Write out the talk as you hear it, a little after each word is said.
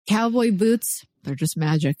Cowboy boots, they're just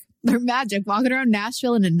magic. They're magic. Walking around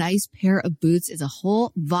Nashville in a nice pair of boots is a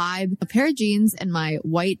whole vibe. A pair of jeans and my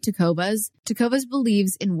white Tacovas. Tacovas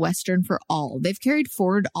believes in Western for all. They've carried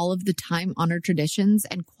forward all of the time-honored traditions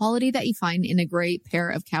and quality that you find in a great pair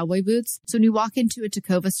of cowboy boots. So when you walk into a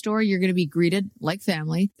Tacova store, you're going to be greeted like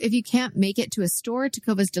family. If you can't make it to a store,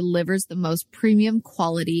 Tacovas delivers the most premium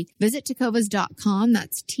quality. Visit tacovas.com.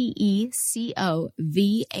 That's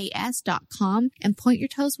TECOVAS.com and point your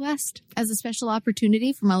toes west. As a special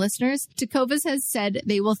opportunity for my listeners, Tacovas has said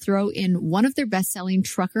they will throw in one of their best-selling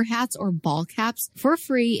trucker hats or ball caps for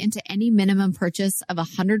free into any minimum purchase of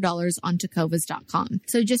 $100 on tacovas.com.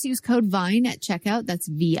 So just use code VINE at checkout. That's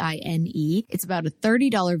VINE. It's about a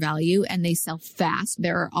 $30 value and they sell fast.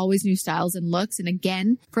 There are always new styles and looks. And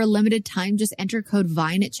again, for a limited time, just enter code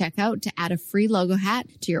VINE at checkout to add a free logo hat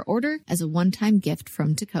to your order as a one-time gift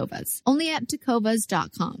from Tacovas. Only at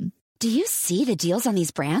tacovas.com. Do you see the deals on these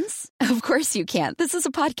brands? Of course you can. This is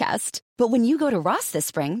a podcast. But when you go to Ross this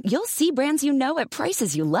spring, you'll see brands you know at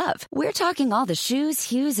prices you love. We're talking all the shoes,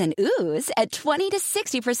 hues, and oohs at 20 to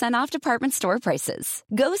 60% off department store prices.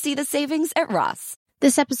 Go see the savings at Ross.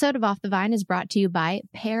 This episode of Off the Vine is brought to you by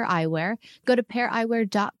Pair Eyewear. Go to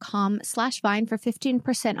paireyewear.com/vine for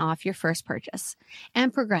 15% off your first purchase.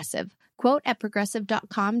 And Progressive. Quote at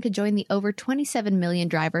progressive.com to join the over 27 million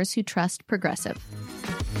drivers who trust Progressive.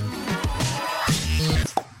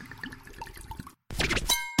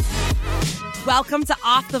 Welcome to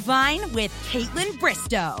Off the Vine with Caitlin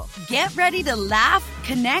Bristow. Get ready to laugh,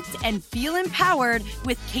 connect, and feel empowered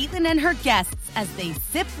with Caitlin and her guests as they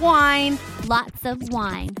sip wine, lots of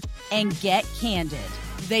wine, and get candid.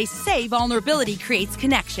 They say vulnerability creates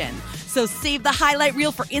connection. So save the highlight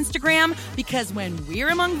reel for Instagram because when we're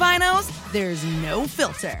among vinos, there's no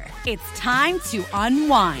filter. It's time to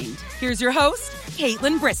unwind. Here's your host,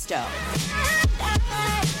 Caitlin Bristow.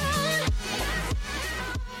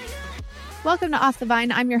 Welcome to Off the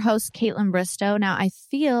Vine. I'm your host, Caitlin Bristow. Now, I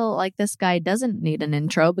feel like this guy doesn't need an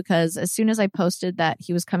intro because as soon as I posted that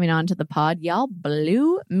he was coming on to the pod, y'all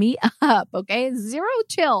blew me up, okay? Zero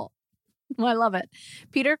chill. Well, I love it.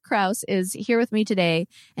 Peter Kraus is here with me today.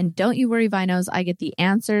 And don't you worry, Vinos, I get the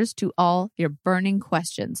answers to all your burning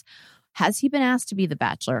questions. Has he been asked to be the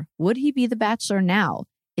Bachelor? Would he be the Bachelor now?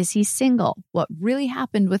 Is he single? What really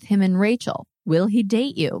happened with him and Rachel? Will he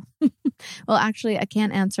date you? Well, actually, I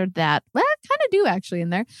can't answer that. Well, I kind of do actually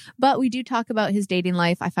in there. But we do talk about his dating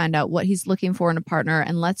life. I find out what he's looking for in a partner.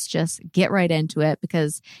 And let's just get right into it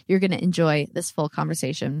because you're going to enjoy this full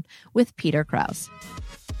conversation with Peter Kraus.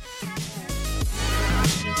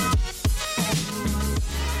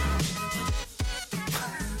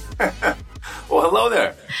 Well, hello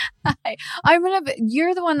there. Hi.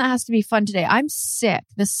 You're the one that has to be fun today. I'm sick.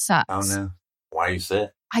 This sucks. Oh, no. Why are you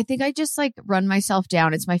sick? I think I just run myself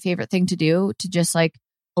down. It's my favorite thing to do, to just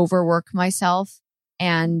overwork myself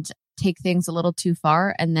and take things a little too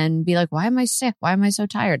far and then be like, why am I sick? Why am I so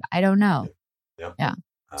tired? I don't know. Yep. Yeah.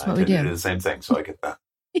 That's what we do. The same thing. So I get that.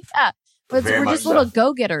 Yeah. But we're just little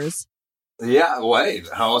go-getters. Yeah. Wait,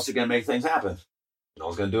 how else are you going to make things happen? No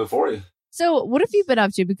one's going to do it for you. So what have you been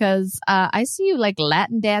up to? Because I see you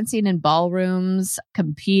Latin dancing in ballrooms,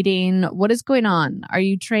 competing. What is going on? Are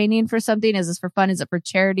you training for something? Is this for fun? Is it for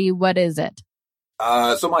charity? What is it?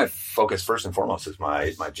 So my focus first and foremost is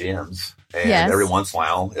my GMs. And yes. Every once in a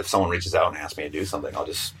while, if someone reaches out and asks me to do something, I'll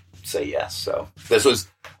just say yes. So this was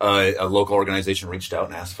a local organization reached out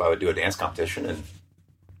and asked if I would do a dance competition. And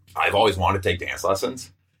I've always wanted to take dance lessons.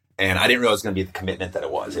 And I didn't realize it was going to be the commitment that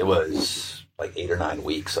it was. It was 8 or 9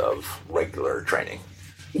 weeks of regular training.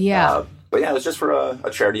 Yeah. But yeah, it was just for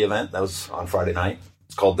a charity event that was on Friday night.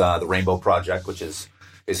 It's called the Rainbow Project, which is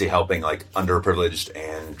basically helping underprivileged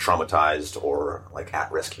and traumatized or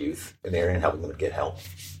at-risk youth in the area and helping them get help.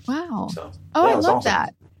 Wow. So, I love awesome.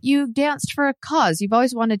 that. You danced for a cause. You've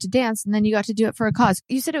always wanted to dance and then you got to do it for a cause.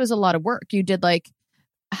 You said it was a lot of work. You did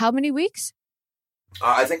how many weeks?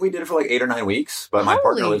 I think we did it for 8 or 9 weeks, but my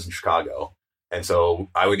partner lives in Chicago. And so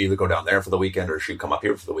I would either go down there for the weekend or she'd come up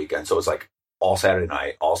here for the weekend. So it was all Saturday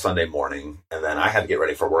night, all Sunday morning. And then I had to get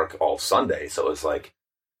ready for work all Sunday. So it was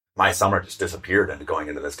my summer just disappeared into going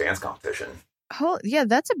into this dance competition. Oh, yeah,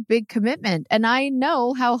 that's a big commitment. And I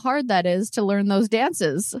know how hard that is to learn those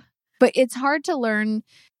dances. But it's hard to learn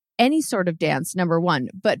any sort of dance, number one.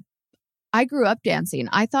 But I grew up dancing.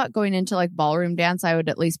 I thought going into ballroom dance, I would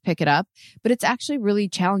at least pick it up, but it's actually really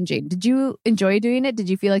challenging. Did you enjoy doing it? Did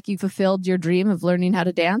you feel like you fulfilled your dream of learning how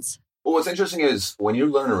to dance? Well, what's interesting is when you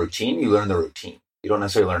learn a routine, you learn the routine. You don't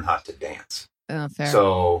necessarily learn how to dance. Oh, fair.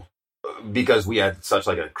 So because we had such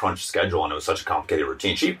like a crunch schedule and it was such a complicated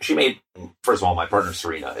routine. She made, first of all, my partner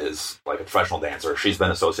Serena is like a professional dancer. She's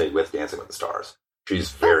been associated with Dancing with the Stars.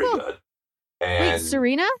 She's very good. And Wait,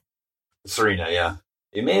 Serena? Serena, yeah.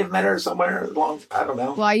 You may have met her somewhere along, I don't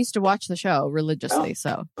know. Well, I used to watch the show religiously,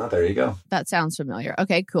 so there you go. that sounds familiar.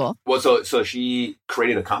 Okay, cool. Well, so she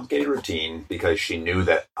created a complicated routine because she knew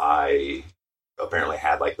that I apparently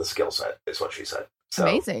had like the skill set, is what she said. So,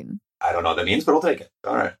 Amazing. I don't know what that means, but I'll take it.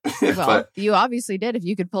 All right. Well, but you obviously did if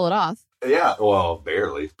you could pull it off. yeah, well,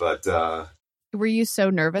 barely. But Were you so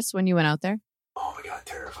nervous when you went out there? oh my God,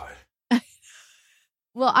 terrified.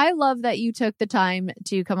 Well, I love that you took the time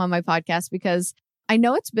to come on my podcast because I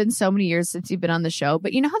know it's been so many years since you've been on the show,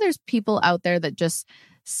 but you know how there's people out there that just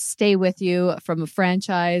stay with you from a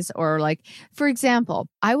franchise or like, for example,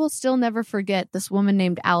 I will still never forget this woman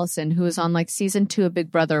named Allison who was on like season 2 of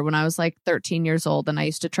Big Brother when I was like 13 years old. And I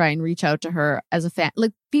used to try and reach out to her as a fan.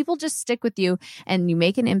 Like people just stick with you and you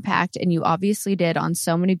make an impact, and you obviously did on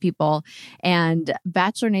so many people. And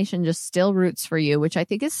Bachelor Nation just still roots for you, which I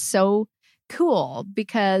think is so cool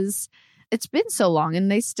because it's been so long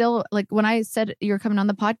and they still, like when I said you're coming on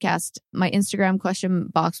the podcast, my Instagram question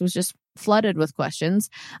box was just flooded with questions.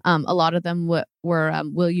 A lot of them were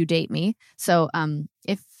will you date me? So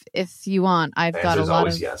if you want, I've got a lot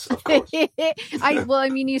of yes, of course. I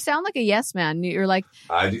mean, you sound like a yes man. You're like,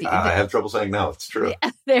 I have trouble saying no. It's true.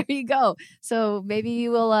 Yeah, there you go. So maybe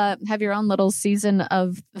you will have your own little season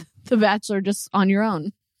of The Bachelor just on your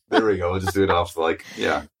own. There we go. We'll just do it off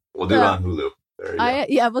we'll do it on Hulu. There you go.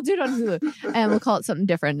 Yeah, we'll do it on Hulu and we'll call it something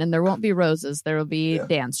different. And there won't be roses. There will be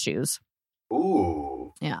dance shoes.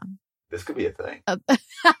 Ooh. Yeah. This could be a thing.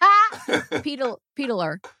 Peedler.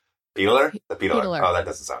 Peedler? The Peedler. Peedler. Oh, that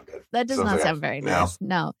doesn't sound good. That does not sound very nice.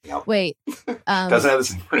 No. No. Wait. Doesn't have the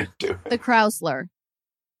same ring to it. The Chrysler.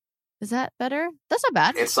 Is that better? That's not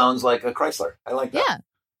bad. It sounds like a Chrysler. I like that. Yeah.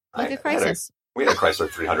 Like a crisis. We had a Chrysler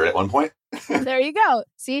 300 at one point. There you go.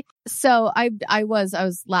 See, so I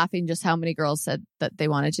was laughing just how many girls said that they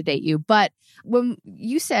wanted to date you. But when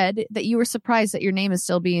you said that you were surprised that your name is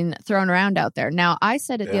still being thrown around out there. Now, I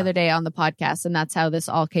said it the other day on the podcast, and that's how this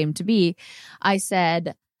all came to be. I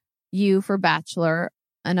said you for Bachelor,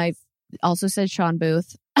 and I also said Sean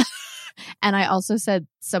Booth. And I also said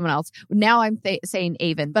someone else. Now I'm saying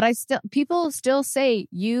Avon, but people still say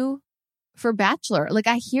you for Bachelor. Like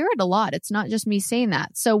I hear it a lot. It's not just me saying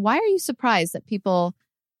that. So why are you surprised that people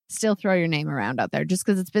still throw your name around out there just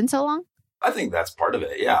because it's been so long? I think that's part of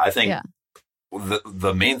it. Yeah. I think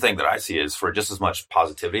the main thing that I see is for just as much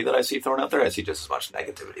positivity that I see thrown out there, I see just as much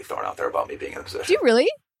negativity thrown out there about me being in a position. Do you really?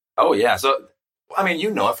 Oh, yeah. So, I mean,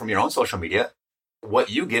 you know it from your own social media. What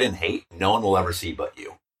you get in hate, no one will ever see but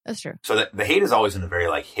you. That's true. So the hate is always in a very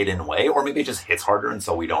like hidden way, or maybe it just hits harder, and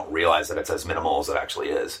so we don't realize that it's as minimal as it actually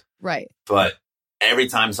is. Right. But every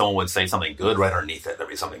time someone would say something good right underneath it, there'd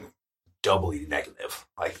be something doubly negative.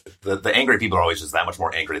 Like the angry people are always just that much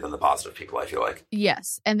more angry than the positive people, I feel like.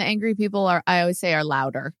 Yes. And the angry people I always say are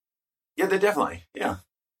louder. Yeah, they definitely. Yeah.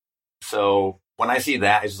 So when I see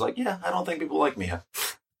that, it's just like, yeah, I don't think people like me.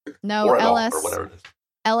 No, or whatever it is.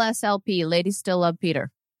 LSLP, ladies still love Peter.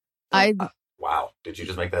 Wow. Did you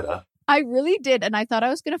just make that up? I really did. And I thought I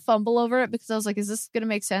was going to fumble over it because I was like, is this going to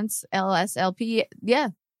make sense? LSLP. Yeah.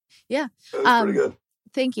 Yeah. That's pretty good.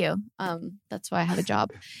 Thank you. That's why I have a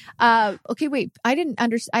job. Okay, wait. I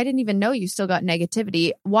didn't even know you still got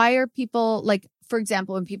negativity. Why are people like, for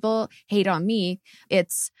example, when people hate on me,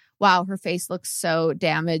 it's, wow, her face looks so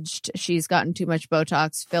damaged. She's gotten too much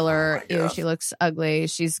Botox filler. Ew, she looks ugly.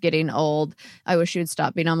 She's getting old. I wish she would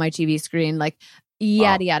stop being on my TV screen. Like,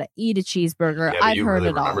 yada, yada. Eat a cheeseburger. Yeah, I've heard really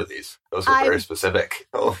it all. Remember these. Those are very specific.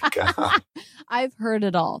 Oh, my God. I've heard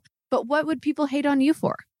it all. But what would people hate on you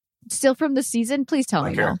for? Still from the season? Please tell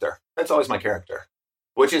me. My character. That's always my character.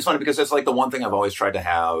 Which is funny because it's like the one thing I've always tried to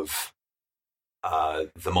have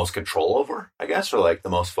the most control over, I guess, or like the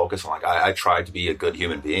most focus on. Like I tried to be a good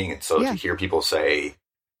human being. And so to hear people say,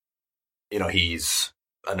 you know, he's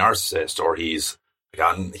a narcissist or he's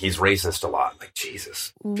racist a lot. Like,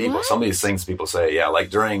 Jesus. People, some of these things people say,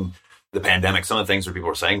 like during the pandemic, some of the things that people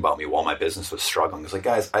were saying about me while my business was struggling. It's like,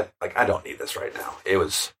 guys, I don't need this right now. It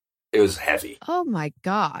was heavy. Oh my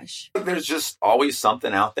gosh. There's just always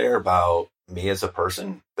something out there about me as a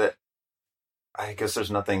person that I guess there's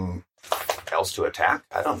nothing else to attack.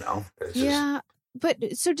 I don't know.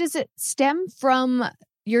 But so does it stem from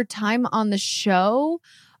your time on the show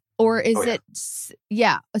or is it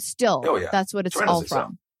still that's what it's all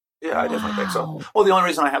from? So. Yeah, I definitely think so. Well, the only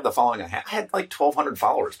reason I have the following I had like 1,200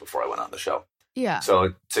 followers before I went on the show. Yeah.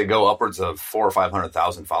 So to go upwards of 400,000 or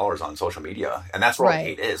 500,000 followers on social media, and that's where all the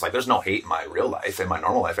Right. hate is. Like, there's no hate in my real life. In my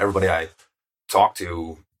normal life, everybody I talk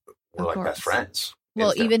to were Of like course. best friends.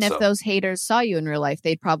 Well, instant, even if so- those haters saw you in real life,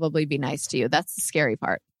 they'd probably be nice to you. That's the scary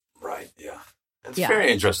part. Right, yeah. It's Yeah.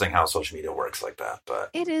 very interesting how social media works like that. But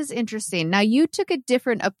It is interesting. Now, you took a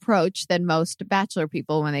different approach than most Bachelor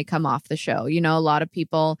people when they come off the show. You know, a lot of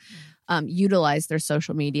people utilize their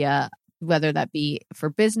social media, whether that be for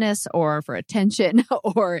business or for attention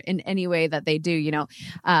or in any way that they do, you know.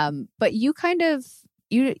 But you kind of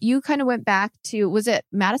went back to, was it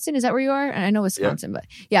Madison? Is that where you are? I know Wisconsin, but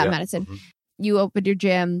yeah, Madison. Mhm. You opened your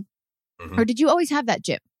gym, Mhm. or did you always have that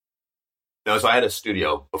gym? No, so I had a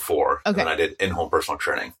studio before, Okay. and I did in-home personal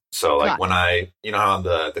training. So, like, Got it. when you know how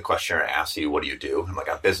the questionnaire asks you, what do you do? I'm like,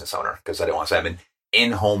 I'm a business owner, because I didn't want to say I'm an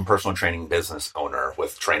in-home personal training business owner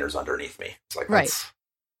with trainers underneath me. It's like, Right. that's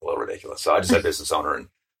a little ridiculous. So I just said business owner, and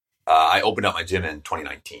I opened up my gym in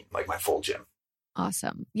 2019, like my full gym.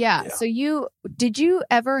 Awesome. Yeah. Yeah. So did you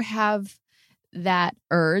ever have that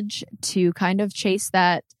urge to kind of chase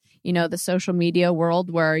that, you know, the social media world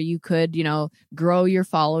where you could, you know, grow your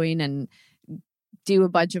following and do a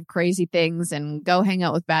bunch of crazy things and go hang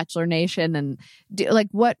out with Bachelor Nation and do, like,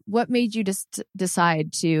 what made you just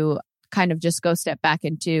decide to kind of just go step back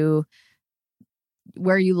into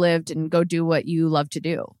where you lived and go do what you love to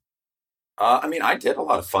do? I mean, I did a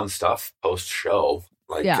lot of fun stuff post-show.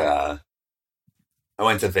 Like, Yeah. I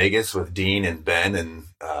went to Vegas with Dean and Ben and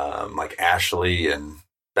like Ashley and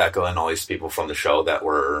Becca and all these people from the show that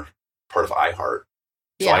were part of iHeart.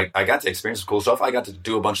 So Yeah. I got to experience some cool stuff. I got to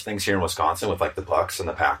do a bunch of things here in Wisconsin with like the Bucks and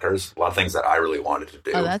the Packers. A lot of things that I really wanted to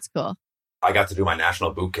do. Oh, that's cool. I got to do my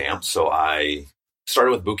national boot camp. So I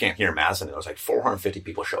started with boot camp here in Madison, and it was like 450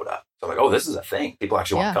 people showed up. So I'm like, oh, this is a thing. People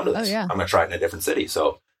actually want to come to this. yeah. I'm going to try it in a different city.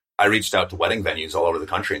 So I reached out to wedding venues all over the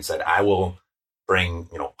country and said, I will bring,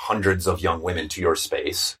 you know, hundreds of young women to your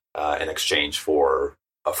space in exchange for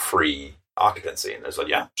a free occupancy. And they said,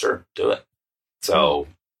 yeah, sure, do it. So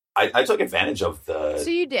I took advantage of the So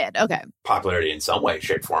you did. Okay. popularity in some way,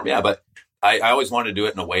 shape, form. Yeah, but I always wanted to do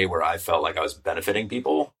it in a way where I felt like I was benefiting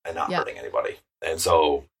people and not Yeah. hurting anybody. And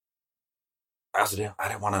so I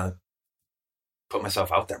didn't want to put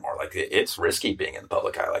myself out there more. Like, it's risky being in the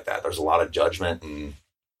public eye like that. There's a lot of judgment, and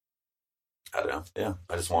I don't know. Yeah,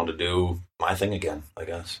 I just wanted to do my thing again, I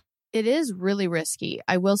guess. It is really risky.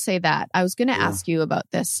 I will say that. I was going to Yeah. ask you about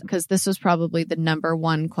this because this was probably the number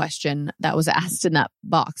one question that was asked in that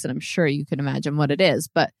box. And I'm sure you can imagine what it is.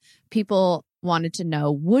 But people wanted to know,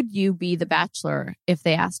 would you be the Bachelor if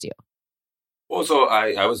they asked you? Well, so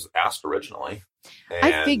I was asked originally. I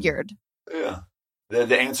and figured. Yeah.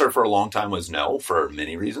 The answer for a long time was no, for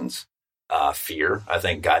many reasons. Fear, I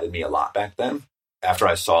think, guided me a lot back then. After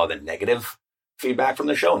I saw the negative feedback from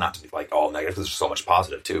the show, not to be like all negative, because there's so much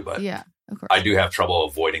positive too, but Yeah, of course. I do have trouble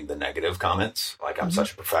avoiding the negative comments. Like, I'm Mhm.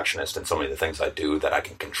 such a perfectionist in so many of the things I do that I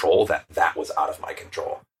can control that was out of my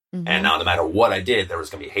control. Mhm, And now no matter what I did, there was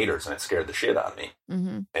going to be haters, and it scared the shit out of me.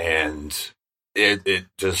 mhm. And it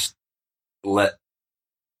just let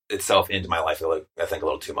itself into my life, I think, a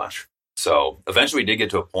little too much. So eventually we did get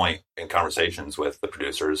to a point in conversations with the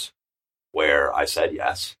producers where I said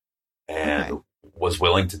yes and was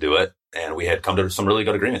willing to do it. And we had come to some really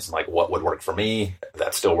good agreements on like what would work for me.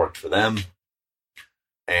 That still worked for them.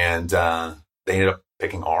 And they ended up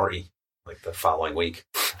picking Ari like the following week.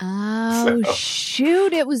 Oh, So-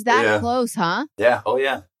 shoot. It was that Yeah. close, huh? Yeah. Oh,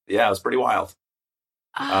 yeah. Yeah. It was pretty wild.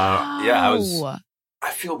 yeah, I was- Oh.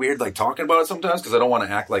 I feel weird like talking about it sometimes because I don't want to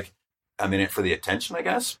act like I'm in it for the attention, I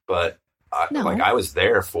guess. But No. like I was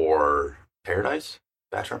there for Paradise,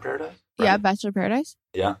 Bachelor in Paradise. right? Yeah, Bachelor Paradise.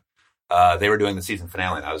 Yeah. They were doing the season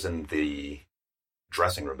finale, and I was in the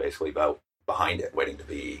dressing room, basically, behind it, waiting to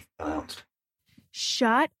be announced.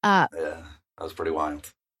 Shut up. Yeah, that was pretty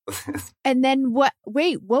wild. And then what?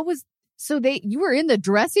 Wait, what was? So you were in the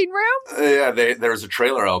dressing room? Yeah, there was a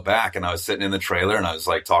trailer out back, and I was sitting in the trailer, and I was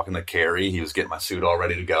like talking to Carrie. He was getting my suit all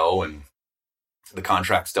ready to go, and the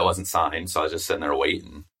contract still wasn't signed, so I was just sitting there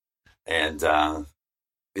waiting. And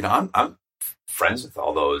you know, I'm friends with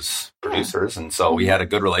all those producers, and so we had a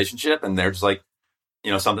good relationship. And they're just like,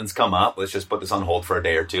 you know, something's come up. Let's just put this on hold for a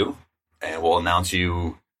day or two, and we'll announce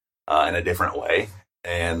you in a different way.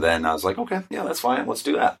 And then I was like, okay, yeah, that's fine. Let's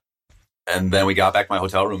do that. And then we got back to my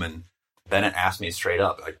hotel room, and Bennett asked me straight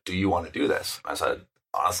up, like, do you want to do this? I said,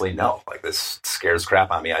 honestly, no. Like, this scares crap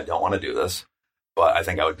on me. I don't want to do this, but I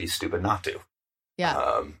think I would be stupid not to.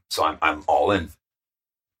 Yeah. So I'm all in.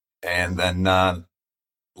 And then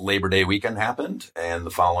Labor Day weekend happened, and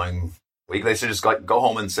the following week they said just like go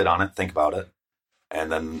home and sit on it, think about it.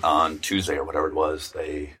 And then on Tuesday or whatever it was,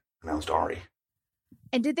 they announced Ari.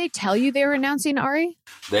 And did they tell you they were announcing Ari?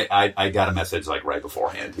 I got a message like right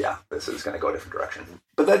beforehand. Yeah, this is going to go a different direction.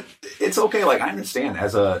 But it's okay. Like I understand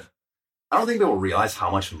I don't think people realize how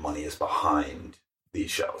much money is behind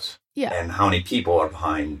these shows. Yeah. And how many people are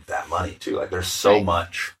behind that money too. Like there's so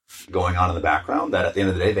much going on in the background that at the end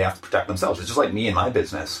of the day, they have to protect themselves. It's just like me and my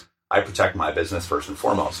business. I protect my business first and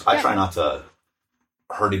foremost. I try not to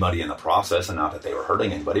hurt anybody in the process, and not that they were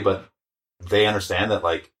hurting anybody, but they understand that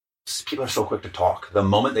like people are so quick to talk. The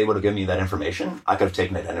moment they would have given me that information, I could have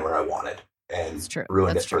taken it anywhere I wanted and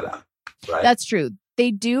ruined it for them. Right? That's true.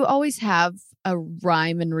 They do always have a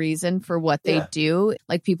rhyme and reason for what they do.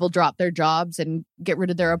 Like people drop their jobs and get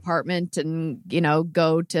rid of their apartment and,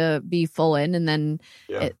 go to be full in, and then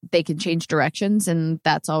they can change directions. And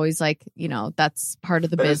that's always like, that's part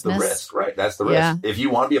of the business. That's the risk, right? That's the risk. If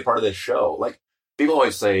you want to be a part of this show, like people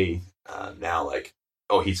always say now, like,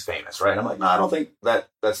 oh, he's famous, right? I'm like, no, I don't think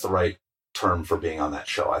that's the right term for being on that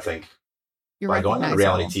show. I think by going on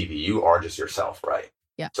reality TV, you are just yourself, right?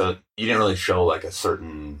 Yeah. So you didn't really show like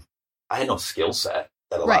I had no skill set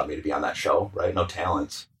that allowed me to be on that show, right? No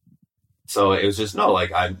talents. So it was just,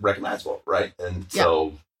 I'm recognizable, right? And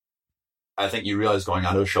so I think you realize going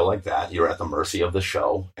onto a show like that, you're at the mercy of the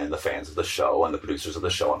show and the fans of the show and the producers of the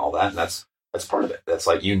show and all that. And that's part of it. That's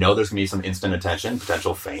like, there's going to be some instant attention,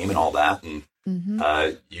 potential fame and all that. And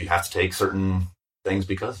you have to take certain things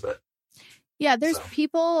because of it. Yeah, there's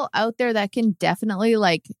people out there that can definitely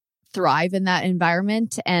like thrive in that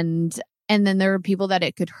environment, and then there are people that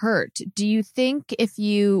it could hurt. Do you think if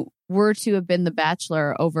you were to have been the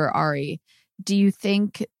Bachelor over Ari, do you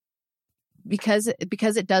think because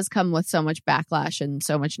it does come with so much backlash and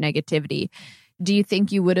so much negativity, do you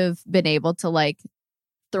think you would have been able to like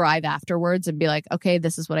thrive afterwards and be like, okay,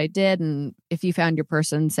 this is what I did? And if you found your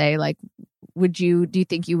person, say, like, do you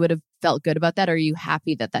think you would have felt good about that? Or are you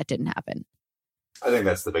happy that didn't happen? I think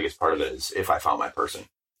that's the biggest part of it, is if I found my person.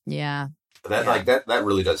 Yeah. That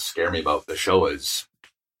really does scare me about the show, is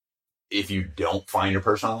if you don't find your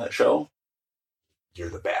person on that show, you're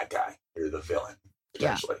the bad guy. You're the villain,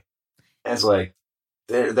 potentially. And it's like,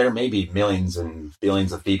 there may be millions and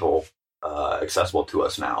billions of people accessible to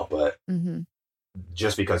us now, but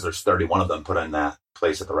just because there's 31 of them put in that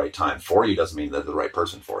place at the right time for you doesn't mean they're the right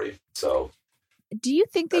person for you. So do you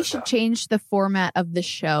think they should change the format of the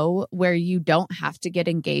show where you don't have to get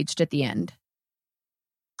engaged at the end?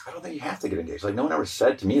 I don't think you have to get engaged. Like, no one ever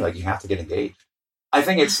said to me, like, you have to get engaged. I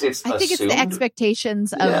think it's it's the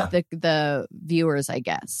expectations of the viewers, I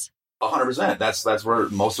guess. 100%. That's where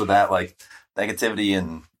most of that, like, negativity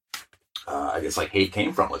and I guess, like, hate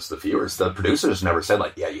came from, was the viewers. The producers never said,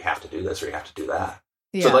 like, yeah, you have to do this or you have to do that.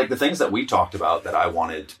 Yeah. So, like, the things that we talked about that I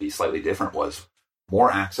wanted to be slightly different was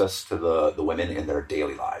more access to the women in their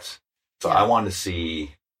daily lives. So I wanted to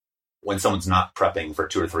see when someone's not prepping for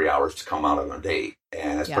 2 or 3 hours to come out on a date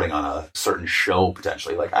and is putting on a certain show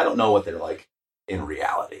potentially. Like, I don't know what they're like in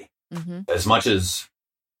reality. As much as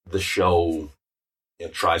the show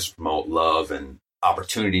tries to promote love and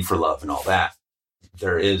opportunity for love and all that,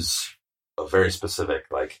 there is a very specific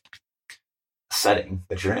like setting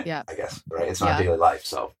that you're in, I guess, right? It's not daily life.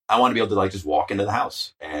 So I want to be able to like just walk into the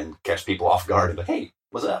house and catch people off guard and be like, hey,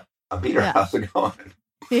 what's up? I'm Peter. How's it going?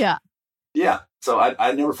 Yeah. Yeah. So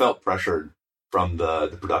I never felt pressured from the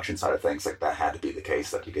production side of things. Like, that had to be the case,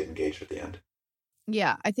 that you get engaged at the end.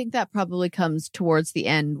 Yeah, I think that probably comes towards the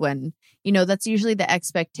end when, that's usually the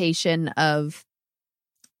expectation of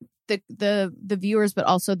the viewers, but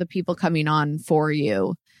also the people coming on for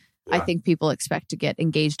you. Yeah. I think people expect to get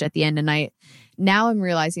engaged at the end. And I'm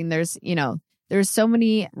realizing there's so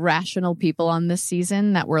many rational people on this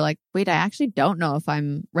season that were like, wait, I actually don't know if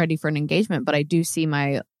I'm ready for an engagement, but I do see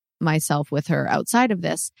myself with her outside of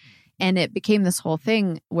this. And it became this whole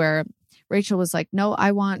thing where Rachel was like, no,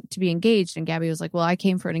 I want to be engaged. And Gabby was like, well, I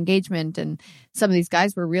came for an engagement. And some of these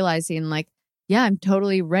guys were realizing like, yeah, I'm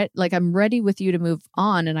totally ready. Like, I'm ready with you to move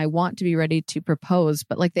on and I want to be ready to propose.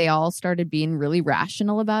 But like, they all started being really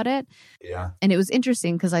rational about it. Yeah. And it was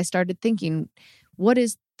interesting because I started thinking, what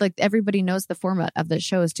is, like, everybody knows the format of the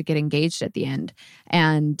show is to get engaged at the end.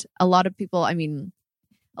 And a lot of people,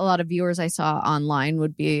 a lot of viewers I saw online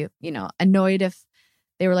would be, annoyed if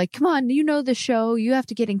they were like, come on, the show, you have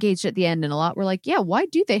to get engaged at the end. And a lot were like, yeah, why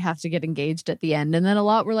do they have to get engaged at the end? And then a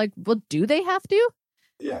lot were like, well, do they have to?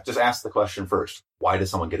 Yeah, just ask the question first. Why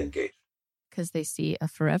does someone get engaged? Because they see a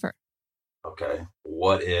forever. Okay.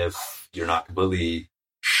 What if you're not completely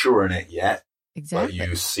sure in it yet? Exactly. But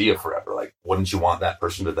you see it forever. Like, wouldn't you want that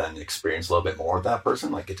person to then experience a little bit more with that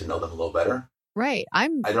person? Like, get to know them a little better? Right.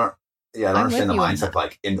 Yeah, I don't I'm understand the with you on mindset. that.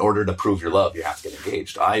 Like, in order to prove your love, you have to get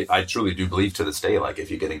engaged. I truly do believe to this day, like,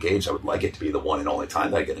 if you get engaged, I would like it to be the one and only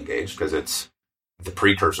time that I get engaged because it's the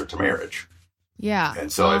precursor to marriage. Yeah.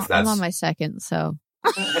 And so well, if that's I'm on my second, so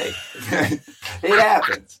hey, it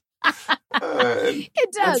happens.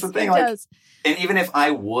 it does. That's the thing. It Like, does. and even if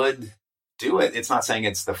I would do it, it's not saying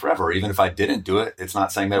it's the forever. Even if I didn't do it, it's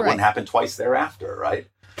not saying that it Right. wouldn't happen twice thereafter, right?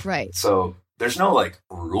 Right. So there's no like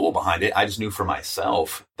rule behind it. I just knew for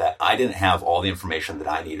myself that I didn't have all the information that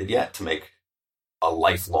I needed yet to make a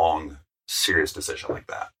lifelong serious decision like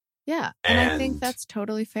that. Yeah. And I think And- that's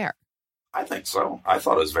totally fair. I think so. I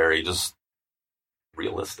thought it was very just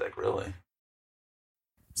realistic, really.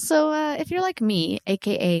 So if you're like me,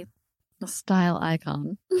 aka a style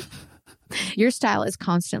icon, your style is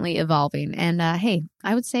constantly evolving. And hey,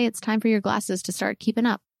 I would say it's time for your glasses to start keeping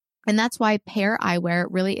up. And that's why Pair Eyewear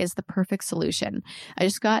really is the perfect solution. I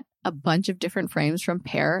just got a bunch of different frames from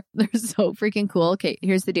Pair. They're so freaking cool. Okay,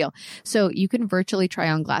 here's the deal. So you can virtually try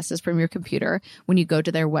on glasses from your computer when you go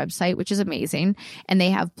to their website, which is amazing. And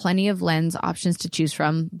they have plenty of lens options to choose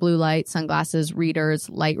from: blue light, sunglasses, readers,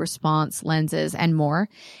 light response, lenses, and more.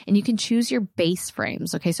 And you can choose your base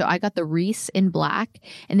frames. Okay, so I got the Reese in black,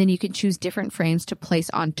 and then you can choose different frames to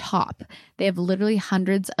place on top. They have literally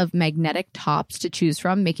hundreds of magnetic tops to choose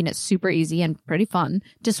from, making it super easy and pretty fun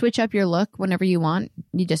to switch up your look whenever you want.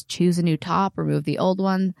 You just choose a new top, remove the old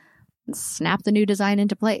one, and snap the new design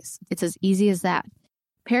into place. It's as easy as that.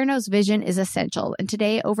 Pair knows vision is essential, and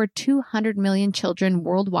today over 200 million children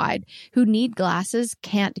worldwide who need glasses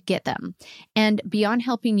can't get them. And beyond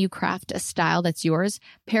helping you craft a style that's yours,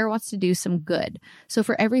 Pair wants to do some good. So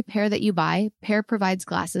for every pair that you buy, Pair provides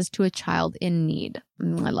glasses to a child in need.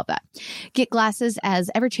 I love that. Get glasses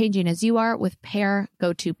as ever-changing as you are with Pair.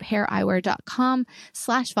 Go to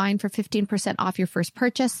paireyewear.com/Vine for 15% off your first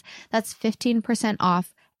purchase. That's 15%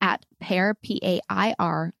 off at Pair, Pair,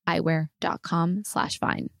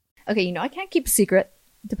 eyewear.com/Vine. Okay, I can't keep a secret.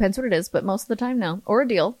 Depends what it is, but most of the time no. Or a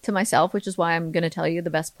deal to myself, which is why I'm going to tell you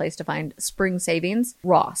the best place to find spring savings,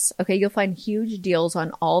 Ross. Okay, you'll find huge deals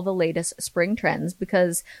on all the latest spring trends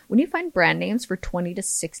because when you find brand names for 20 to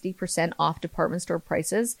 60% off department store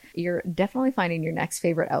prices, you're definitely finding your next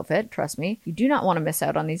favorite outfit. Trust me. You do not want to miss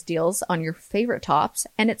out on these deals on your favorite tops,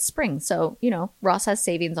 and it's spring. So, Ross has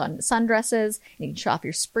savings on sundresses. You can shop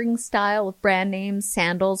your spring style with brand names,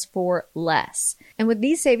 sandals for less. And with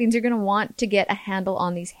these savings, you're going to want to get a handle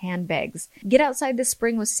on these handbags. Get outside this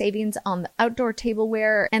spring with savings on the outdoor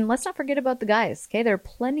tableware. And let's not forget about the guys, okay? There are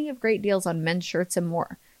plenty of great deals on men's shirts and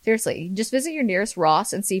more. Seriously, just visit your nearest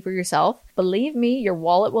Ross and see for yourself. Believe me, your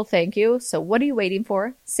wallet will thank you. So what are you waiting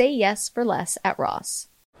for? Say yes for less at Ross.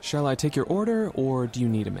 Shall I take your order, or do you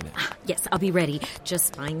need a minute? Yes, I'll be ready.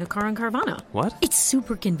 Just buying a car on Carvana. What? It's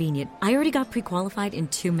super convenient. I already got pre-qualified in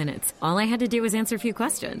 2 minutes. All I had to do was answer a few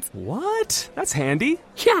questions. What? That's handy.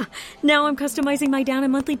 Yeah, now I'm customizing my down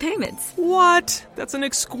and monthly payments. What? That's an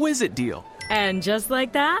exquisite deal. And just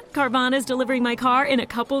like that, Carvana's delivering my car in a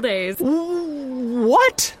couple days.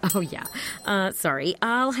 What? Oh, yeah. Sorry,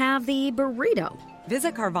 I'll have the burrito.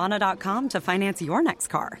 Visit Carvana.com to finance your next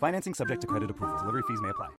car. Financing subject to credit approval. Delivery fees may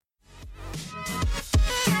apply.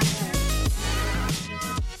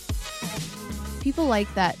 People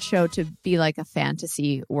like that show to be like a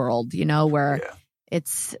fantasy world, where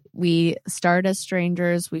we start as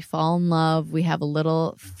strangers, we fall in love, we have a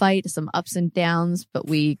little fight, some ups and downs, but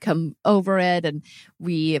we come over it and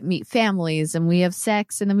we meet families and we have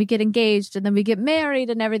sex and then we get engaged and then we get married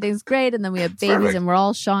and everything's great and then we have babies Perfect. and we're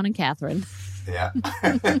all Sean and Catherine. Yeah.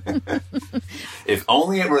 If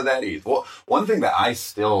only it were that easy. Well, one thing that I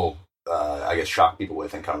still, shock people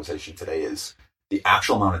with in conversation today is the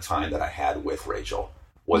actual amount of time that I had with Rachel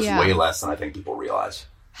was way less than I think people realize.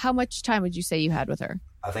 How much time would you say you had with her?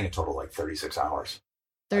 I think a total like 36 hours.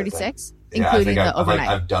 36? Yeah, Including the overnight?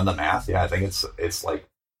 I've done the math. Yeah, I think it's like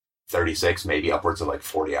 36, maybe upwards of like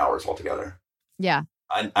 40 hours altogether. Yeah.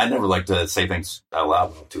 I never like to say things out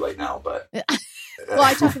loud. Well, too late now, but... Well,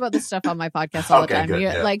 I talk about this stuff on my podcast all the time.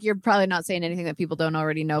 Good, You're probably not saying anything that people don't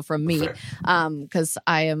already know from me, because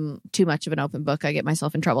I am too much of an open book. I get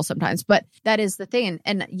myself in trouble sometimes, but that is the thing.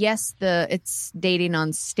 And yes, it's dating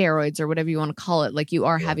on steroids or whatever you want to call it. Like you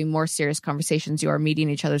are having more serious conversations. You are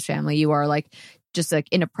meeting each other's family. You are like just like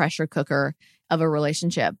in a pressure cooker of a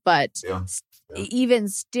relationship. But even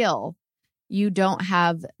still, you don't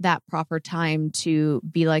have that proper time to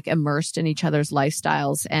be like immersed in each other's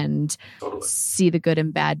lifestyles and see the good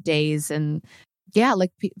and bad days. And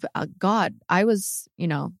God, I was,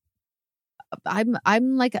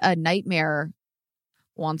 I'm like a nightmare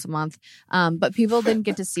once a month. But people didn't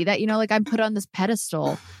get to see that, like I'm put on this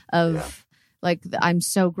pedestal of like I'm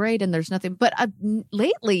so great and there's nothing. But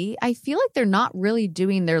lately, I feel like they're not really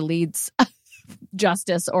doing their leads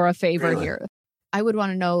justice or a favor here. I would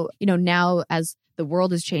want to know, now as the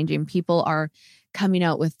world is changing, people are coming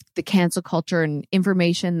out with the cancel culture and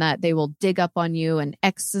information that they will dig up on you, and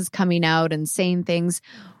X is coming out and saying things.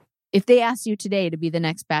 If they asked you today to be the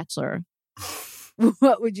next Bachelor,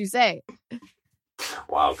 what would you say?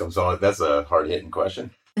 Wow, that's a hard-hitting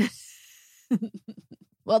question.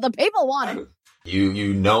 Well, the people want it.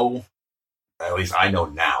 You know, at least I know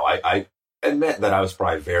now. I admit that I was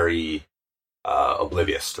probably very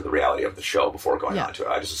oblivious to the reality of the show before going on to it.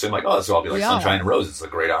 I just assumed like, this will all be like sunshine and roses. It's a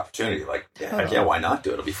great opportunity. Like, heck yeah, why not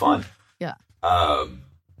do it? It'll be fun. Yeah.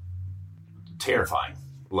 Terrifying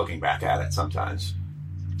looking back at it sometimes.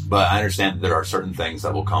 But I understand that there are certain things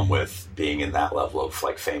that will come with being in that level of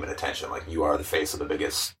like fame and attention. Like you are the face of the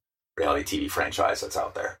biggest reality TV franchise that's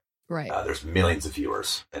out there. Right. There's millions of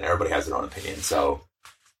viewers and everybody has their own opinion. So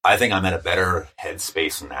I think I'm in a better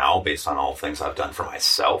headspace now based on all the things I've done for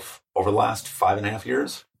myself over the last 5.5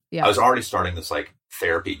 years. Yeah. I was already starting this like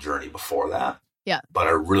therapy journey before that. Yeah. But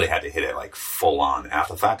I really had to hit it like full on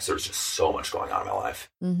after the fact because there was just so much going on in my life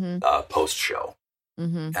post show.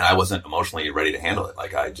 And I wasn't emotionally ready to handle it.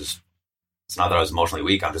 Like it's not that I was emotionally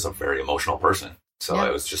weak. I'm just a very emotional person. So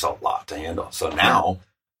it was just a lot to handle. So now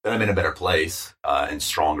that I'm in a better place and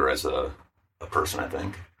stronger as a person, I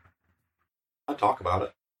think I'd talk about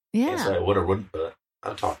it. Yeah. Can't say I would or wouldn't, but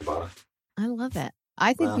I'd talk about it. I love it.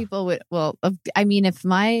 I think people would, if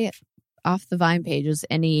my Off the Vine page is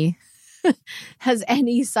has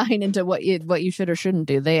any sign into what you should or shouldn't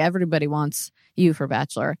do, everybody wants you for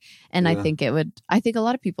Bachelor. And I think a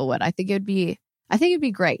lot of people would. I think it'd be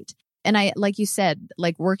great. And like you said,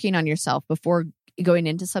 like working on yourself before going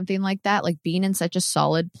into something like that, like being in such a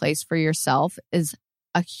solid place for yourself is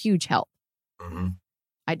a huge help.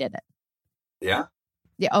 I did it. Yeah.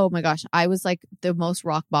 Yeah. Oh my gosh. I was like the most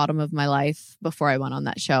rock bottom of my life before I went on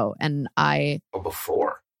that show. And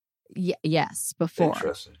before. Yes, before.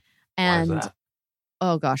 Interesting. And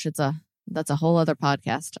oh gosh, that's a whole other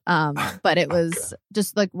podcast. But it was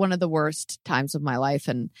just like one of the worst times of my life.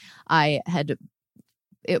 And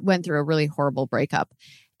it went through a really horrible breakup.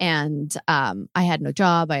 And I had no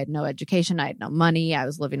job. I had no education. I had no money. I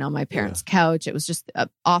was living on my parents' couch. It was just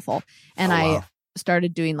awful. And I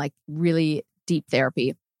started doing like really deep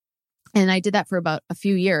therapy. And I did that for about a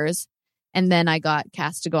few years. And then I got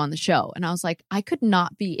cast to go on the show. And I was like, I could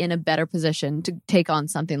not be in a better position to take on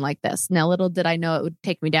something like this. Now, little did I know it would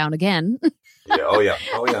take me down again. Oh, yeah.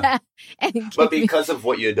 But because of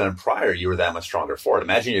what you had done prior, you were that much stronger for it.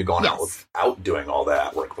 Imagine you going out without doing all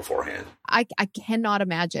that work beforehand. I cannot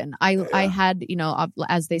imagine. I had,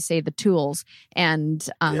 as they say, the tools and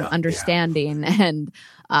understanding. And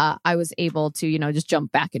I was able to, just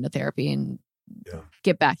jump back into therapy and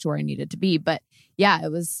get back to where I needed to be. But yeah,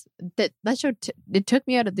 it was that show. It took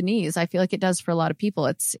me out of the knees. I feel like it does for a lot of people.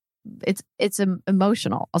 It's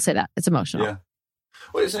emotional. I'll say that it's emotional. Yeah.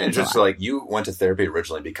 Well, isn't it interesting? Like you went to therapy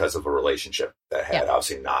originally because of a relationship that had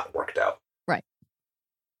obviously not worked out. Right.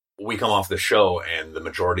 We come off the show, and the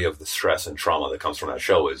majority of the stress and trauma that comes from that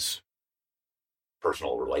show is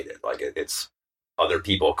personal related. Like it's other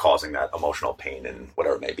people causing that emotional pain and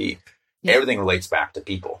whatever it may be. Yeah. Everything relates back to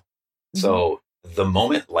people. So the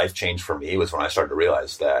moment life changed for me was when I started to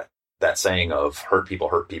realize that saying of hurt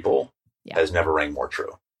people has never rang more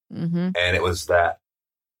true. And it was that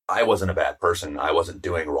I wasn't a bad person. I wasn't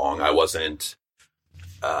doing wrong. I wasn't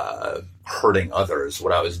hurting others.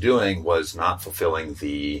 What I was doing was not fulfilling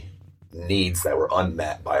the needs that were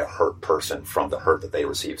unmet by a hurt person from the hurt that they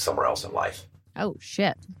received somewhere else in life. Oh,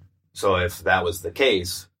 shit. So if that was the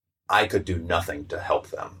case, I could do nothing to help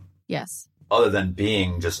them. Yes. Other than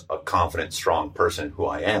being just a confident, strong person who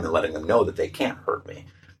I am and letting them know that they can't hurt me.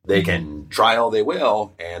 They can try all they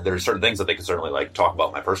will, and there's certain things that they can certainly like talk about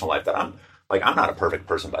in my personal life that I'm not a perfect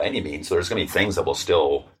person by any means. So there's going to be things that will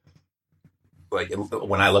still, like,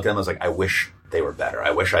 when I look at them, I was like, I wish they were better.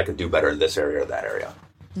 I wish I could do better in this area or that area.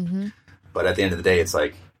 But at the end of the day, it's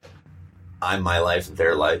like, I'm my life,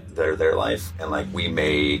 their life, they're their life. And like, we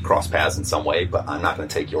may cross paths in some way, but I'm not going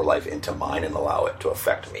to take your life into mine and allow it to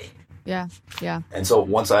affect me. Yeah. Yeah. And so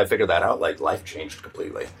once I figured that out, like life changed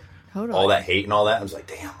completely. Totally. All that hate and all that, I was like,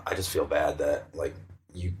 damn, I just feel bad that like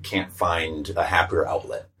you can't find a happier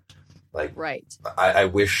outlet. Like, right. I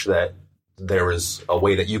wish that there was a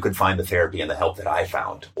way that you could find the therapy and the help that I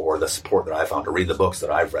found or the support that I found to read the books that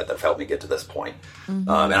I've read that have helped me get to this point. And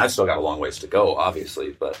I've still got a long ways to go, obviously,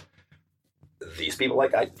 but these people,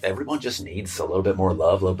 everyone just needs a little bit more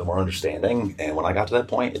love, a little bit more understanding. And when I got to that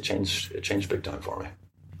point, it changed big time for me.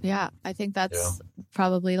 Yeah, I think that's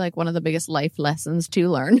probably like one of the biggest life lessons to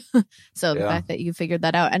learn. So the fact that you figured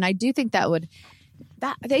that out. And I do think that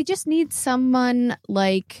they just need someone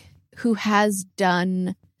like who has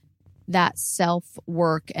done that self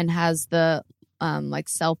work and has the like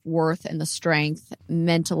self worth and the strength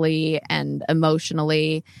mentally and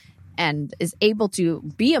emotionally, and is able to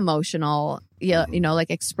be emotional, you know, like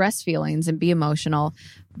express feelings and be emotional,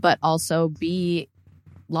 but also be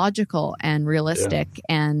logical and realistic.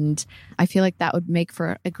 And I feel like that would make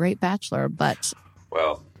for a great Bachelor. But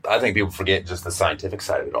well, I think people forget just the scientific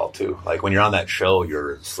side of it all too. Like when you're on that show,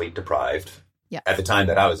 you're sleep deprived. Yeah. At the time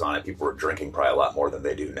that I was on it, people were drinking probably a lot more than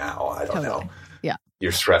they do now. I don't know. Yeah.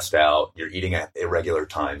 You're stressed out. You're eating at irregular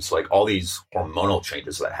times. So like all these hormonal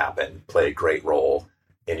changes that happen play a great role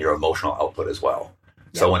in your emotional output as well.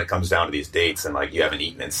 So when it comes down to these dates and like you haven't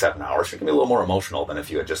eaten in 7 hours, you can be a little more emotional than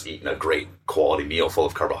if you had just eaten a great quality meal full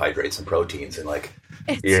of carbohydrates and proteins, and like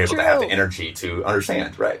you're able to have the energy to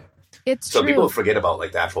understand, right? So people forget about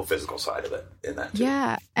like the actual physical side of it in that too.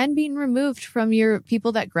 Yeah, and being removed from your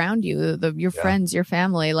people that ground you, your friends, your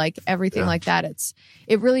family, like everything like that.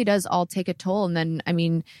 It really does all take a toll. And then, I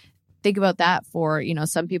mean, think about that for, you know,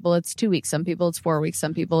 some people it's 2 weeks, some people it's 4 weeks,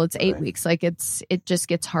 some people it's 8 weeks. Like it just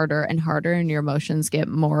gets harder and harder, and your emotions get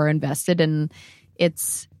more invested, and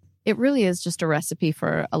it really is just a recipe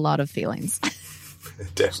for a lot of feelings.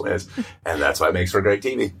 It definitely is. And that's why it makes for great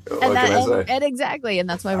TV. What can I say? And exactly. And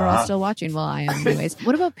that's why we're all still watching. Well, I am anyways.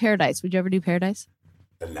 What about Paradise? Would you ever do Paradise?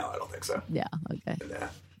 No, I don't think so. Yeah. Okay. Nah.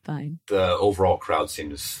 Fine. The overall crowd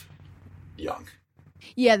seems young.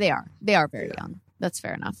 Yeah, they are. They are very young. That's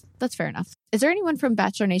fair enough. Is there anyone from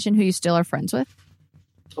Bachelor Nation who you still are friends with?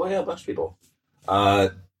 Oh, yeah, a bunch of people.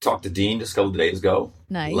 Talked to Dean just a couple of days ago.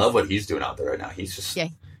 Nice. Love what he's doing out there right now. He's just,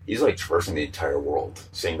 he's like traversing the entire world,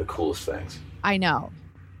 seeing the coolest things. I know.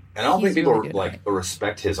 And I don't think people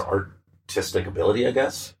respect his artistic ability, I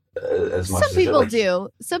guess, as much as some people do.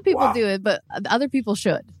 Some people do it, but other people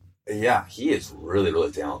should. Yeah, he is really,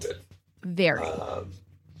 really talented. Very.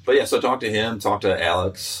 But yeah, so talked to him, talked to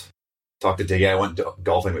Alex, talked to Diggy. I went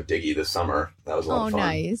golfing with Diggy this summer. That was a lot of fun. Oh,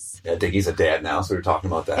 nice. Yeah, Diggy's a dad now, so we were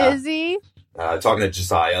talking about that. Is he? Talking to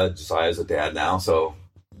Josiah. Josiah's a dad now, so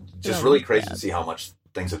just really crazy to see how much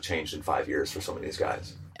things have changed in 5 years for some of these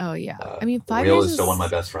guys. Oh, yeah. I mean, 5 Real years is still one of my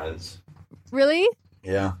best friends. Really?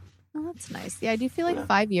 Yeah. Oh, that's nice. Yeah, I do feel like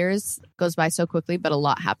 5 years goes by so quickly, but a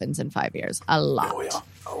lot happens in 5 years. A lot. Oh, yeah.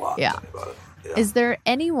 A lot. Yeah. Yeah. Is there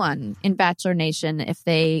anyone in Bachelor Nation, if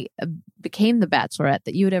they became the Bachelorette,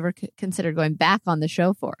 that you would ever consider going back on the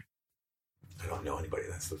show for? I don't know anybody.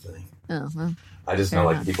 That's the thing. Oh, well, I just know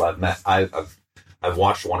like the people I've met. I've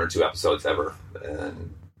watched 1 or 2 episodes ever,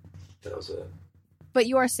 and that was it. But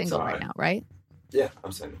you are single right now, right? Yeah,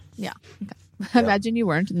 I'm single. Yeah. Okay. Imagine you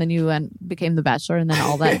weren't, and then you became the Bachelor, and then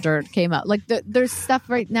all that dirt came out. Like there's stuff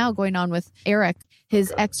right now going on with Eric.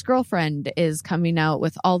 His ex-girlfriend is coming out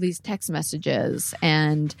with all these text messages,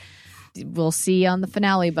 and we'll see on the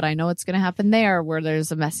finale, but I know it's going to happen there where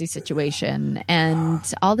there's a messy situation, and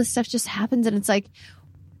all this stuff just happens. And it's like,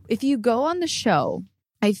 if you go on the show,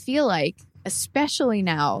 I feel like, especially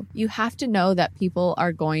now, you have to know that people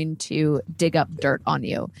are going to dig up dirt on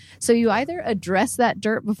you. So you either address that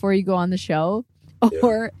dirt before you go on the show,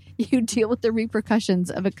 or you deal with the repercussions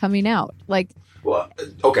of it coming out. Like, well,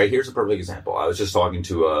 okay, here's a perfect example. I was just talking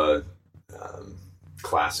to a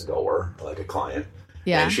class goer, like a client,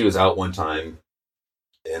 and she was out one time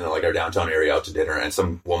in like our downtown area out to dinner, and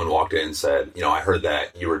some woman walked in and said, you know, I heard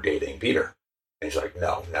that you were dating Peter. And she's like,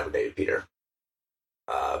 no, never dated Peter.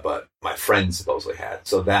 But my friend supposedly had.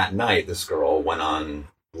 So that night, this girl went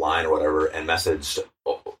online or whatever and messaged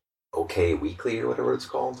OK Weekly or whatever it's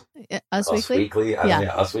called. Us Weekly?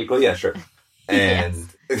 Us Weekly. Yeah, sure. And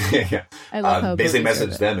I love how basically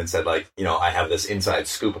messaged them and said, like, you know, I have this inside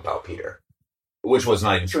scoop about Peter, which was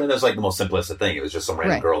not even true. And that's like the most simplistic thing. It was just some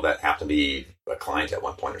random girl that happened to be a client at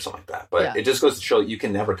one point or something like that. But it just goes to show you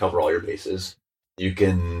can never cover all your bases. You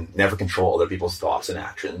can never control other people's thoughts and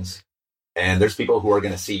actions. And there's people who are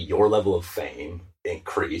going to see your level of fame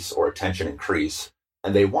increase or attention increase,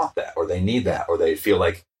 and they want that, or they need that, or they feel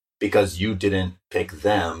like because you didn't pick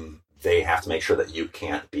them, they have to make sure that you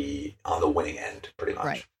can't be on the winning end, pretty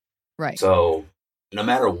much. Right. So no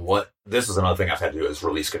matter what, this is another thing I've had to do is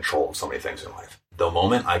release control of so many things in life. The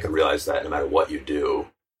moment I could realize that no matter what you do,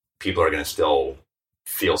 people are going to still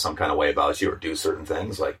feel some kind of way about you or do certain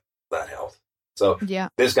things, like that helped. So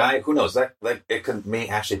this guy, who knows, that it may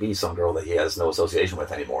actually be some girl that he has no association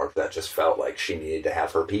with anymore that just felt like she needed to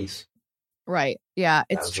have her piece. Right. Yeah,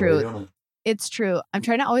 it's true. It's true. I'm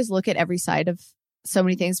trying to always look at every side of so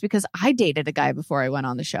many things because I dated a guy before I went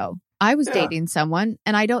on the show. I was Yeah. dating someone,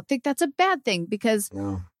 and I don't think that's a bad thing because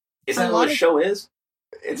No. Isn't A that lot what a of- show is?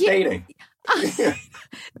 It's Yeah. dating.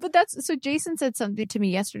 but that's so Jason said something to me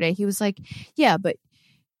yesterday. He was like, yeah, but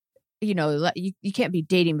you can't be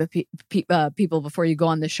dating people before you go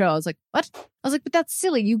on the show. I was like, what? I was like, but that's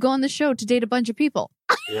silly. You go on the show to date a bunch of people.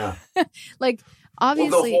 Yeah. Like, Well,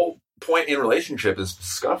 obviously, the whole point in relationship is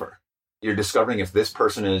discover. You're discovering if this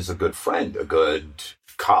person is a good friend, a good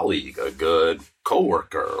colleague, a good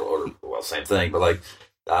coworker, or, well, same thing, but like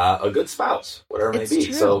a good spouse, whatever it may It's be.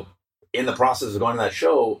 true. So in the process of going to that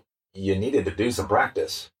show, you needed to do some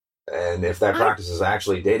practice. And if that practice is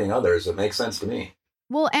actually dating others, it makes sense to me.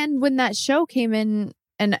 well, and when that show came in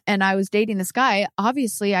and I was dating this guy,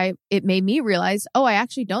 obviously it made me realize, oh, I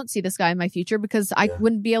actually don't see this guy in my future because I Yeah.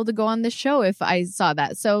 wouldn't be able to go on this show if I saw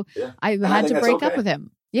that. So Yeah. I And I had think to that's break up okay. with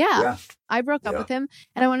him. Yeah. Yeah. I broke up Yeah. with him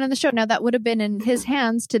and I went on the show. Now that would have been in his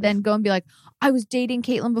hands to then go and be like, I was dating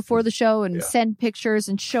Caitlin before the show and Yeah. send pictures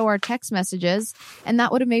and show our text messages. And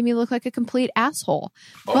that would have made me look like a complete asshole.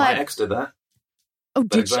 Oh, my But- ex did that. Oh, That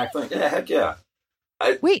did she? exact thing. Yeah, heck yeah.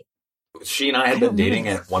 Wait, She and I I had don't been remember dating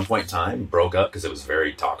this. at one point in time, broke up because it was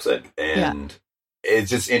very toxic. And it's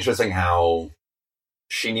just interesting how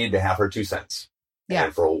she needed to have her 2 cents. Yeah.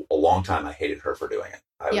 And for a long time, I hated her for doing it.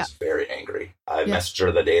 I Yeah. was very angry. I Yeah. messaged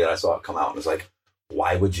her the day that I saw it come out and was like,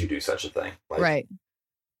 why would you do such a thing? Like, right.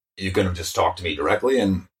 you could have just talked to me directly.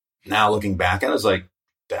 And now looking back at it, I was like,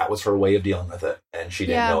 that was her way of dealing with it. And she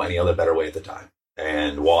didn't Yeah. know any other better way at the time.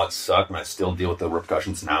 And while it sucked and I still deal with the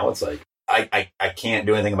repercussions now, it's like, I can't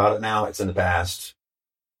do anything about it now. It's in the past.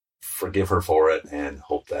 Forgive her for it and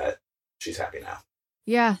hope that she's happy now.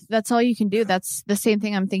 Yeah, that's all you can do. That's the same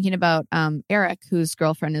thing I'm thinking about Eric, whose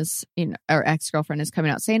girlfriend is, or ex-girlfriend is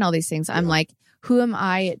coming out saying all these things. I'm Yeah. like, who am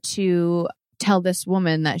I to tell this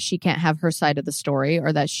woman that she can't have her side of the story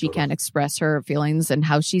or that she Totally. can't express her feelings and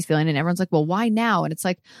how she's feeling? And everyone's like, well, why now? And it's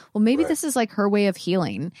like, well, maybe Right. this is like her way of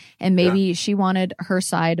healing. And maybe she wanted her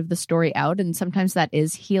side of the story out. And sometimes that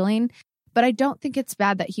is healing. But I don't think it's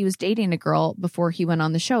bad that he was dating a girl before he went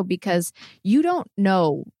on the show because you don't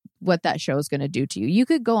know what that show is going to do to you. You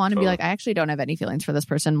could go on and be Totally. like, I actually don't have any feelings for this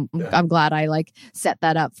person. Yeah. I'm glad I like set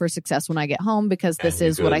that up for success when I get home because this And you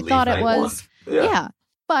is what could I leave thought it night was. one. Yeah.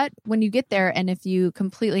 But when you get there and if you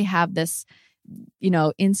completely have this,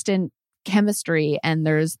 instant chemistry and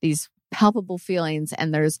there's these palpable feelings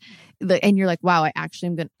and and you're like, wow, I actually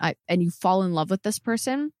am going to, and you fall in love with this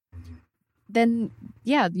person, then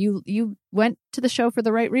yeah, you went to the show for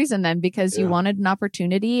the right reason then because you Yeah. wanted an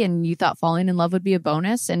opportunity and you thought falling in love would be a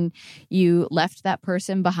bonus and you left that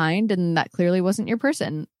person behind and that clearly wasn't your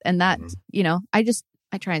person. And that,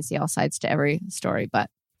 I try and see all sides to every story, but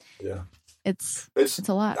Yeah. it's It's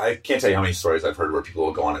a lot. I can't tell you how many stories I've heard where people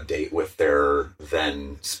will go on a date with their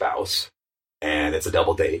then spouse, and it's a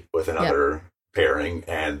double date with another pairing,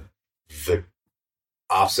 and the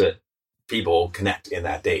opposite people connect in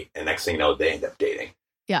that date, and next thing you know, they end up dating.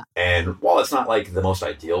 Yeah. And while it's not like the most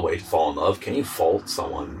ideal way to fall in love, can you fault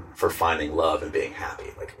someone for finding love and being happy?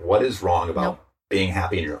 Like, what is wrong about Nope. being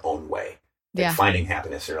happy in your own way? Like, Yeah. finding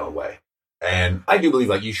happiness in your own way. And I do believe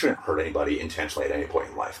like you shouldn't hurt anybody intentionally at any point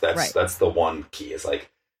in life. Right. That's the one key is like,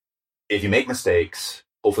 if you make mistakes,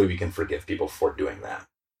 hopefully we can forgive people for doing that.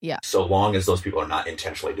 Yeah. So long as those people are not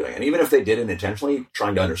intentionally doing it. And even if they did it intentionally,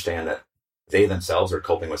 trying to understand that they themselves are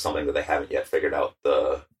coping with something that they haven't yet figured out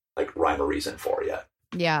the like rhyme or reason for yet.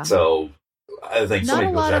 Yeah. So I think so Not many a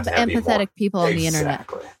people lot just of have to be more- empathetic people on the internet.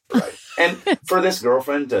 Exactly. Right. And for this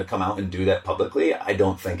girlfriend to come out and do that publicly, I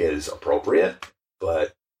don't think is appropriate.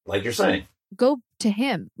 But like you're saying, Go to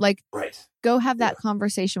him. Like, right. go have that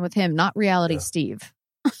conversation with him, not reality Yeah. Steve.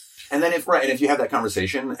 And then if you have that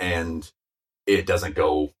conversation and it doesn't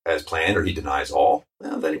go as planned or he denies all,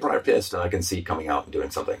 well, then you're probably pissed and I can see coming out and doing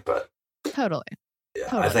something. But Totally. yeah,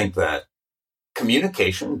 Totally. I think that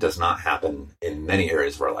communication does not happen in many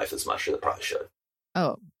areas of our life as much as it probably should.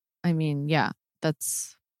 Oh, I mean, yeah,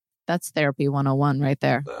 that's therapy 101 right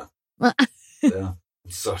there. Yeah,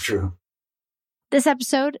 it's so true. This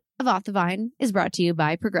episode of Off the Vine is brought to you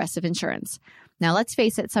by Progressive Insurance. Now, let's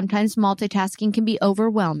face it, sometimes multitasking can be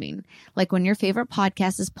overwhelming. Like when your favorite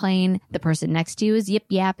podcast is playing, the person next to you is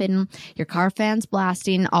yip-yapping, your car fan's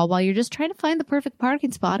blasting, all while you're just trying to find the perfect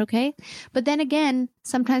parking spot, okay? But then again,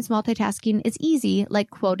 sometimes multitasking is easy, like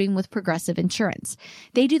quoting with Progressive Insurance.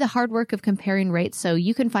 They do the hard work of comparing rates so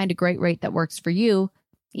you can find a great rate that works for you,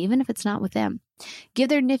 even if it's not with them. Give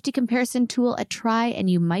their nifty comparison tool a try, and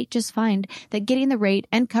you might just find that getting the rate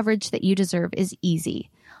and coverage that you deserve is easy.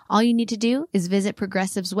 All you need to do is visit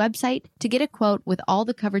Progressive's website to get a quote with all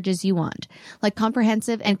the coverages you want, like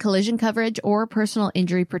comprehensive and collision coverage or personal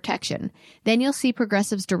injury protection. Then you'll see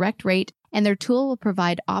Progressive's direct rate, and their tool will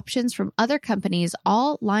provide options from other companies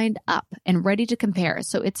all lined up and ready to compare,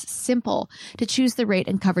 so it's simple to choose the rate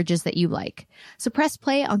and coverages that you like. So press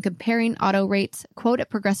play on comparing auto rates, quote at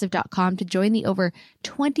Progressive.com to join the over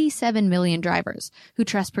 27 million drivers who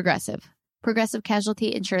trust Progressive. Progressive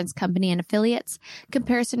Casualty Insurance Company and Affiliates.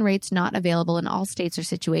 Comparison rates not available in all states or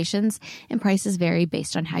situations, and prices vary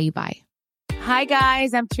based on how you buy. Hi,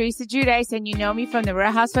 guys. I'm Teresa Giudice, and you know me from the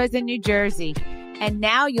Real Housewives in New Jersey. And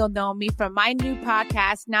now you'll know me from my new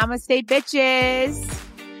podcast, Namaste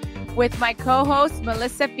Bitches, with my co-host,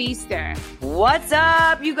 Melissa Feaster. What's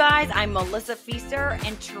up, you guys? I'm Melissa Feaster,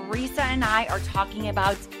 and Teresa and I are talking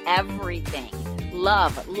about everything.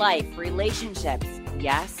 Love, life, relationships,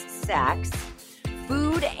 yes, sex,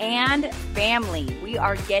 food, and family. We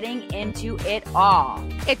are getting into it all.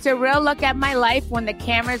 It's a real look at my life when the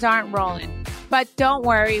cameras aren't rolling. But don't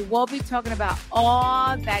worry, we'll be talking about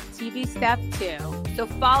all that TV stuff too. So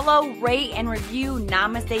follow, rate, and review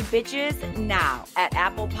Namaste Bitches now at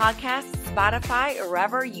Apple Podcasts, Spotify, or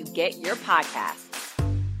wherever you get your podcasts.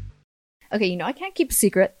 Okay, I can't keep a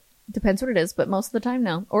secret. Depends what it is, but most of the time,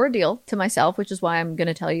 no. Or a deal to myself, which is why I'm going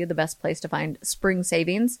to tell you the best place to find spring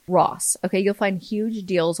savings, Ross. Okay, you'll find huge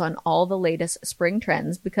deals on all the latest spring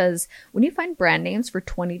trends, because when you find brand names for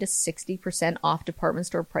 20 to 60% off department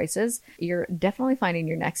store prices, you're definitely finding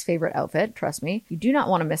your next favorite outfit. Trust me. You do not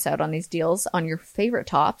want to miss out on these deals on your favorite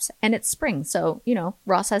tops, and it's spring. So,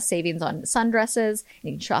 Ross has savings on sundresses,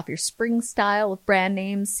 and you can shop your spring style with brand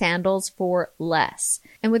names, sandals for less.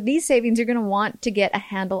 And with these savings, you're going to want to get a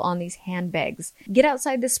handle on these handbags. Get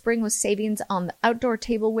outside this spring with savings on the outdoor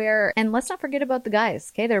tableware, and let's not forget about the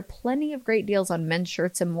guys, okay? There are plenty of great deals on men's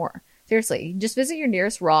shirts and more. Seriously, just visit your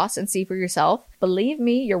nearest Ross and see for yourself. Believe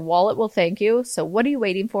me, your wallet will thank you. So what are you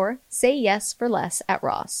waiting for? Say yes for less at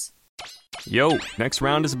Ross. Yo, next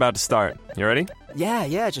round is about to start. You ready?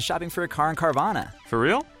 Yeah, just shopping for a car in Carvana. For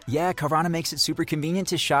real? Yeah, Carvana makes it super convenient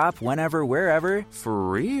to shop whenever, wherever. For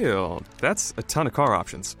real? That's a ton of car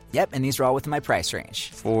options. Yep, and these are all within my price range.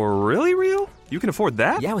 For really real? You can afford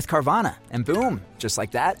that? Yeah, with Carvana. And boom, just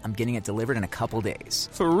like that, I'm getting it delivered in a couple days.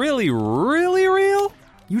 For really, really real?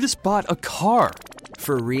 You just bought a car.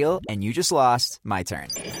 For real, and you just lost my turn.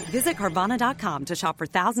 Visit Carvana.com to shop for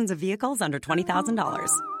thousands of vehicles under $20,000.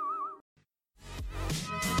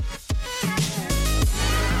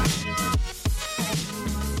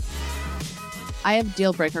 I have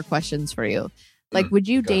deal breaker questions for you. Like, would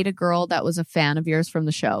you date a girl that was a fan of yours from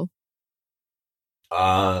the show?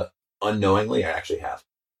 Unknowingly, I actually have.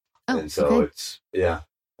 Oh, and so okay. it's, yeah.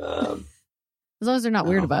 As long as they're not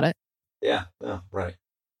weird about it. Yeah, no, right.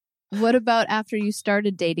 What about after you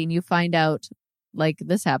started dating, you find out, like,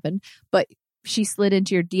 this happened, but she slid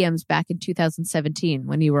into your DMs back in 2017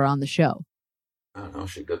 when you were on the show? I don't know.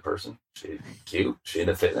 She's a good person. She's cute. She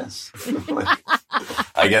into fitness.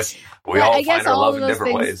 I guess we all find our love in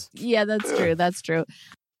different ways. Yeah, that's true. That's true.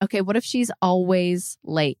 Okay, what if she's always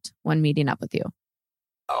late when meeting up with you?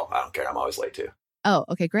 Oh, I don't care. I'm always late too. Oh,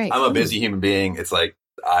 okay, great. I'm a busy human being. It's like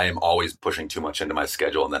I am always pushing too much into my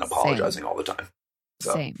schedule and then apologizing all the time.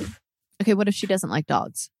 So. Same. Okay, what if she doesn't like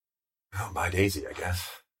dogs? Oh, my Daisy, I guess.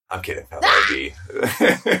 I'm kidding. That would be.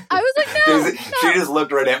 I was like, no. She just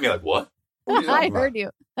looked right at me like, what? I heard you.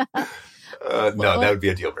 No, that would be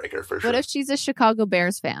a deal breaker for sure. What if she's a Chicago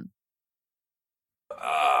Bears fan?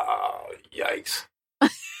 Yikes.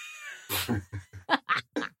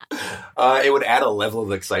 It would add a level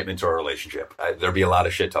of excitement to our relationship. There'd be a lot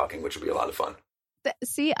of shit talking, which would be a lot of fun.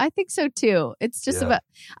 See, I think so too. It's just about,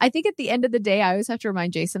 I think at the end of the day, I always have to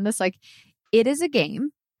remind Jason this, like, it is a game.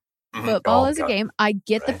 Football is a game. I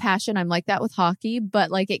get the passion. I'm like that with hockey, but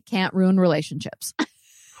like it can't ruin relationships.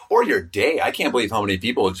 Or your day. I can't believe how many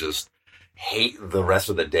people just hate the rest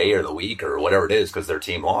of the day or the week or whatever it is because their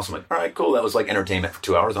team lost. I'm like, all right, cool. That was like entertainment for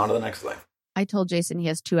 2 hours. On to the next thing. I told Jason he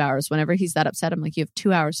has 2 hours. Whenever he's that upset, I'm like, you have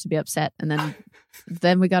 2 hours to be upset. And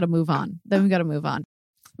then we got to move on.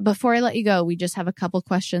 Before I let you go, we just have a couple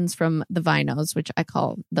questions from the Vinos, which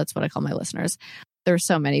that's what I call my listeners. There's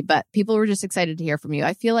so many, but people were just excited to hear from you.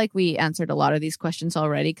 I feel like we answered a lot of these questions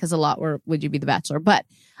already because a lot were, would you be the Bachelor? But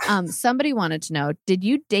somebody wanted to know, did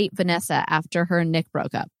you date Vanessa after her and Nick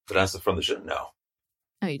broke up? Vanessa from the show? No.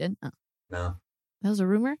 Oh, you didn't? Oh. No. That was a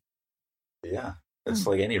rumor? Yeah. It's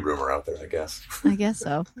like any rumor out there, I guess. I guess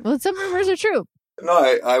so. Well, some rumors are true. No,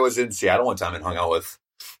 I was in Seattle one time and hung out with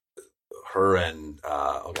her and,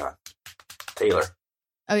 Taylor.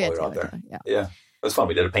 Oh, yeah. Taylor out there. Yeah. It was fun.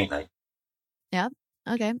 We did a paint night. Yeah.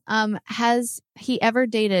 Okay. Has he ever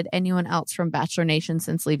dated anyone else from Bachelor Nation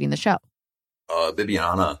since leaving the show?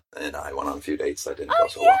 Bibiana and I went on a few dates that didn't go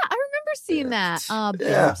so yeah, well. I remember seeing that.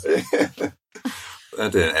 Yeah.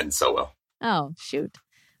 That didn't end so well. Oh, shoot.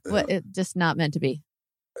 What? It just not meant to be.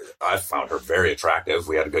 I found her very attractive.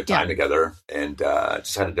 We had a good time together and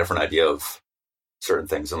just had a different idea of certain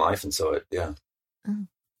things in life. And so Oh,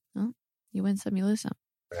 well, you win some, you lose some.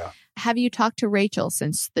 Yeah. Have you talked to Rachel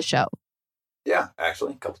since the show? Yeah,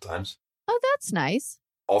 actually, a couple times. Oh, that's nice.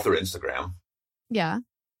 All through Instagram. Yeah.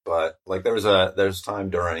 But like there's time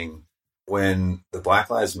during when the Black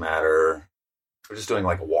Lives Matter, we're just doing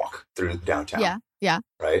like a walk through downtown. Yeah. Yeah.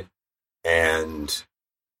 Right. And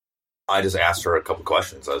I just asked her a couple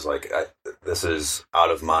questions. I was like, this is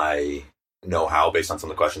out of my know-how based on some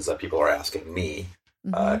of the questions that people are asking me.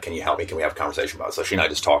 Mm-hmm. Can you help me? Can we have a conversation about it? So she and I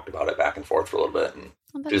just talked about it back and forth for a little bit. And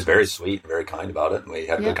she was very sweet, very kind about it. And we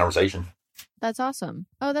had a good conversation. That's awesome.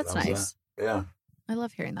 Oh, that's nice. Yeah. I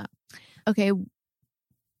love hearing that. Okay.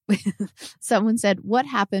 Someone said, what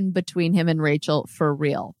happened between him and Rachel for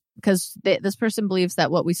real? Because this person believes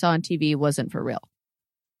that what we saw on TV wasn't for real.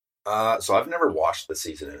 So I've never watched the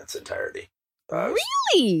season in its entirety.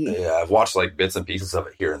 Really? Yeah, I've watched like bits and pieces of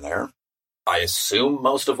it here and there. I assume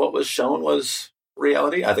most of what was shown was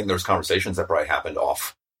reality. I think there was conversations that probably happened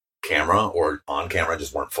off camera or on camera,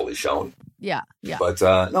 just weren't fully shown. Yeah, yeah. But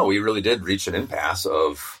no, we really did reach an impasse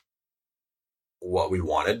of what we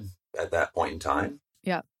wanted at that point in time.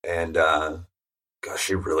 Yeah. And gosh,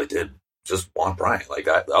 she really did just want Brian. Like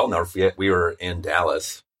I'll never forget. We were in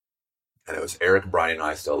Dallas, and it was Eric, Brian, and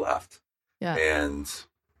I still left. Yeah. And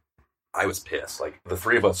I was pissed. Like the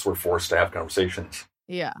three of us were forced to have conversations.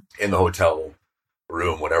 Yeah. In the hotel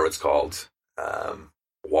room, whatever it's called,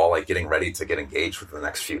 while like getting ready to get engaged for the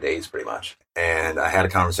next few days, pretty much. And I had a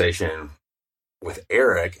conversation with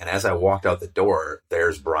Eric, and as I walked out the door,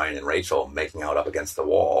 there's Brian and Rachel making out up against the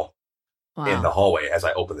wall in the hallway. As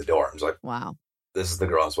I opened the door, I was like, "Wow, this is the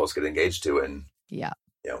girl I'm supposed to get engaged to in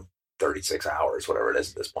 36 hours, whatever it is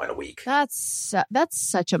at this point, a week." That's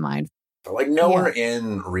such a mind. Like nowhere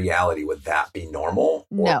in reality would that be normal.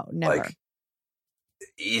 No, never. Like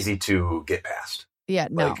easy to get past. Yeah,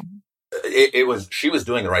 no. Like, it was. She was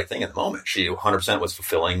doing the right thing at the moment. She 100% was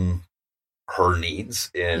fulfilling her needs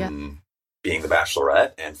in being the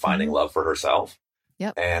Bachelorette and finding love for herself.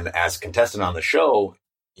 Yep. And as a contestant on the show,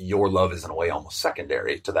 your love is in a way almost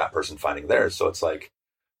secondary to that person finding theirs. So it's like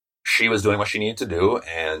she was doing what she needed to do.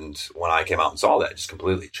 And when I came out and saw that, it just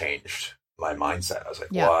completely changed my mindset. I was like,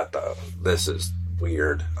 this is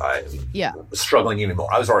weird. I was struggling even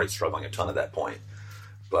more. I was already struggling a ton at that point.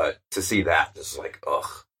 But to see that, just like, ugh,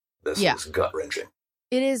 this is gut wrenching.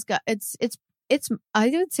 It is gut. It's I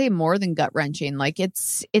would say more than gut wrenching. Like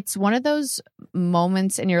it's one of those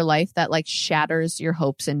moments in your life that like shatters your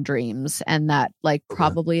hopes and dreams, and that like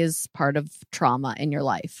probably is part of trauma in your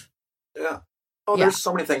life. Yeah. Oh, there's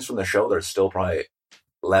so many things from the show that are still probably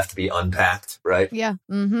left to be unpacked, right? Yeah.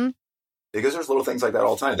 Mm-hmm. Because there's little things like that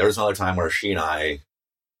all the time. There was another time where she and I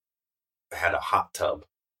had a hot tub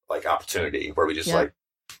like opportunity where we just like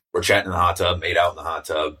we're chatting in the hot tub, made out in the hot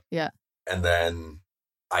tub. Yeah. And then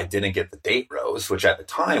I didn't get the date rose, which at the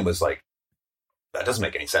time was like, that doesn't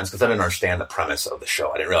make any sense because I didn't understand the premise of the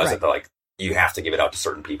show. I didn't realize that like you have to give it out to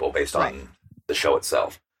certain people based on the show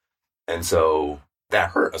itself. And so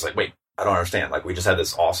that hurt. I was like, wait, I don't understand. Like we just had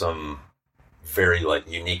this awesome, very like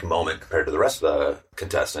unique moment compared to the rest of the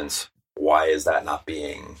contestants. Why is that not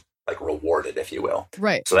being like rewarded, if you will?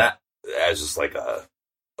 Right. So that as just like a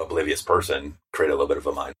oblivious person created a little bit of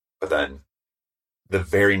a mind. But then the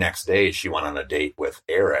very next day, she went on a date with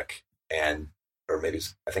Eric or maybe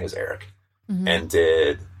I think it was Eric, and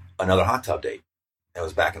did another hot tub date. And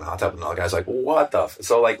was back in the hot tub, and the guy's like, what the?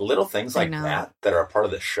 So like little things like that are a part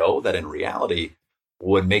of the show that in reality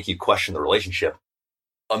would make you question the relationship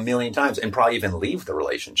a million times and probably even leave the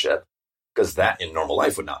relationship because that in normal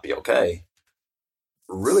life would not be okay.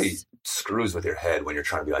 Really screws with your head when you're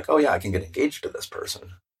trying to be like, oh yeah, I can get engaged to this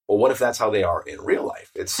person. Well, what if that's how they are in real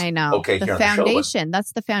life? It's I know. Okay. The here foundation. on the show,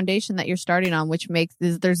 that's the foundation that you're starting on, which makes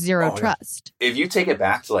there's zero trust. If you take it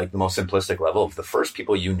back to like the most simplistic level of the first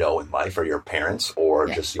people you know in life are your parents or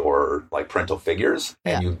just your like parental figures,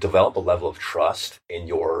 and you develop a level of trust in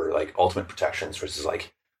your like ultimate protections versus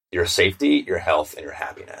like your safety, your health, and your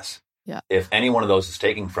happiness. Yeah. If any one of those is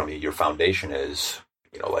taken from you, your foundation is,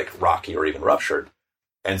 like rocky or even ruptured.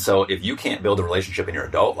 And so if you can't build a relationship in your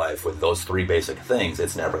adult life with those three basic things,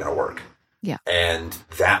 it's never going to work. Yeah. And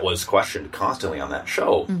that was questioned constantly on that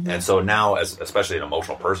show. And so now, as especially an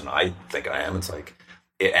emotional person, I think I am, it's like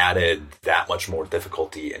it added that much more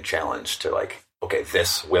difficulty and challenge to like okay,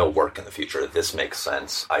 this will work in the future. This makes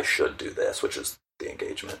sense. I should do this, which is the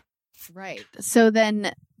engagement. Right. So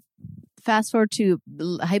then fast forward to,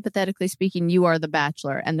 hypothetically speaking, you are the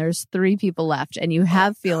bachelor and there's 3 people left and you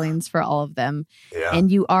have feelings for all of them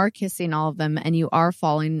and you are kissing all of them and you are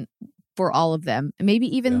falling for all of them, maybe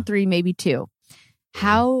even 3, maybe 2.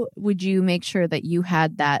 How would you make sure that you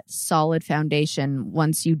had that solid foundation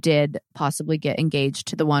once you did possibly get engaged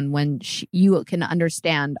to the one when you can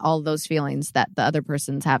understand all those feelings that the other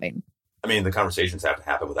person's having? I mean, the conversations have to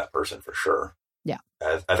happen with that person for sure. Yeah.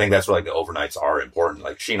 I think that's where like the overnights are important.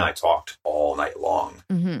 Like she and I talked all night long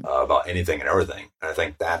about anything and everything. And I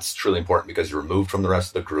think that's truly important because you're removed from the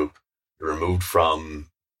rest of the group. You're removed from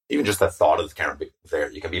even just the thought of the camera there.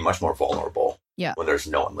 You can be much more vulnerable when there's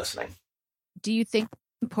no one listening. Do you think it's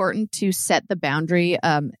important to set the boundary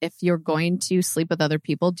if you're going to sleep with other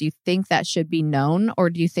people? Do you think that should be known, or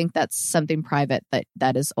do you think that's something private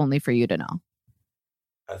that is only for you to know?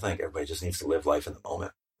 I think everybody just needs to live life in the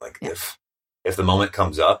moment. Like if the moment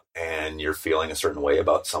comes up and you're feeling a certain way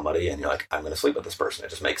about somebody and you're like, I'm going to sleep with this person, it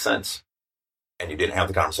just makes sense, and you didn't have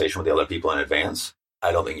the conversation with the other people in advance,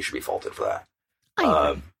 I don't think you should be faulted for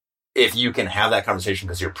that. If you can have that conversation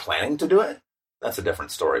because you're planning to do it, that's a different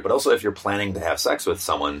story. But also if you're planning to have sex with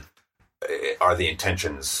someone, are the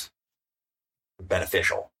intentions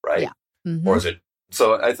beneficial, right? Yeah. Or is it?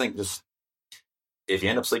 So I think just if you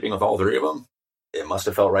end up sleeping with all 3 of them, it must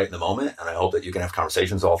have felt right in the moment. And I hope that you can have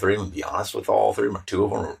conversations with all 3 of them, be honest with all 3 of them, or 2 of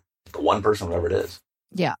them, or the one person, whatever it is.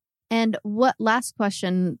 Yeah. And last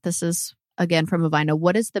question, this is again from Avina.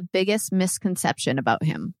 What is the biggest misconception about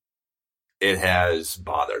him? It has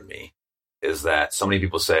bothered me is that so many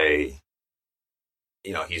people say,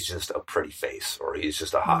 he's just a pretty face or he's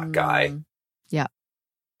just a hot guy. Yeah.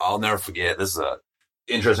 I'll never forget. This is a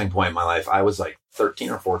interesting point in my life. I was like 13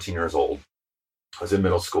 or 14 years old. I was in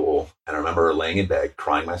middle school and I remember laying in bed,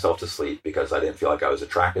 crying myself to sleep because I didn't feel like I was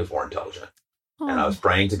attractive or intelligent. And I was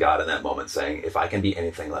praying to God in that moment saying, if I can be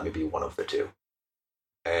anything, let me be one of the 2.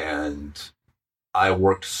 And I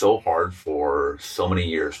worked so hard for so many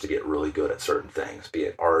years to get really good at certain things, be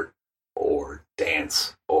it art or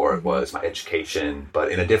dance, or it was my education,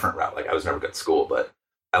 but in a different route. Like I was never good at school, but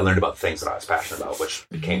I learned about things that I was passionate about, which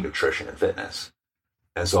became nutrition and fitness.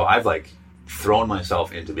 And so I've like thrown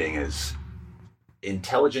myself into being as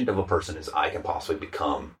intelligent of a person as I can possibly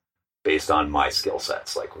become based on my skill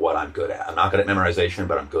sets, like what I'm good at. I'm not good at memorization,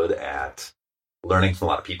 but I'm good at learning from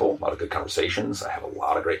a lot of people, a lot of good conversations. I have a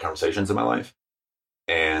lot of great conversations in my life.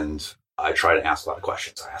 And I try to ask a lot of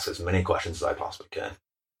questions. I ask as many questions as I possibly can.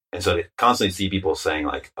 And so they constantly see people saying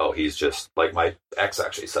like, oh, he's just like my ex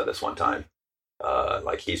actually said this one time,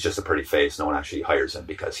 like he's just a pretty face. No one actually hires him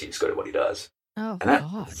because he's good at what he does. Oh, and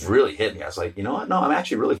that really hit me. I was like, you know what? No, I'm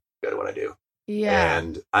actually really good at what I do. Yeah.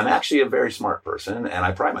 And I'm actually a very smart person and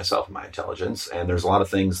I pride myself in my intelligence. And there's a lot of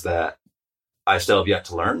things that I still have yet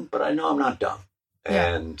to learn, but I know I'm not dumb.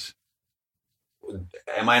 Yeah. And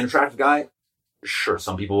am I an attractive guy? Sure.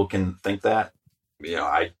 Some people can think that,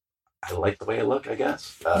 I like the way I look, I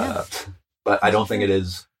guess. But I don't think it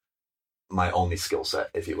is my only skill set,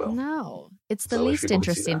 if you will. No, it's the least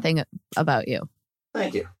interesting thing about you.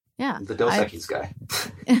 Thank you. Yeah. The Dos Equis guy.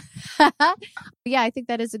 Yeah, I think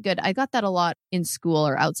that is I got that a lot in school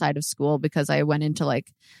or outside of school because I went into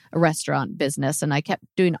like a restaurant business and I kept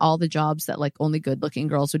doing all the jobs that like only good looking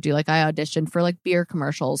girls would do. Like I auditioned for like beer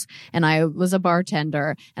commercials and I was a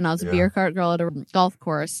bartender and I was a beer cart girl at a golf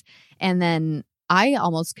course. And then I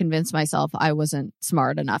almost convinced myself I wasn't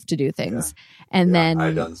smart enough to do things. And then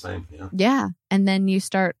I've done the same. And then you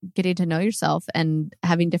start getting to know yourself and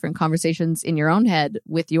having different conversations in your own head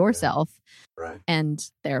with yourself and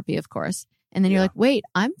therapy, of course. And then you're like, wait,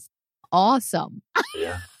 I'm awesome.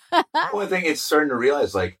 Yeah. Well, I think it's starting to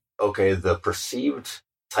realize like, okay, the perceived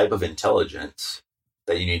type of intelligence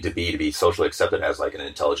that you need to be socially accepted as like an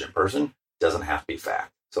intelligent person doesn't have to be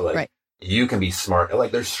fact. So like, you can be smart.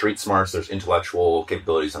 Like there's street smarts, there's intellectual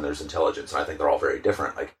capabilities, and there's intelligence. And I think they're all very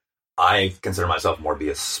different. Like I consider myself more to be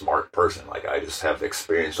a smart person. Like I just have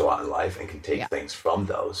experienced a lot in life and can take things from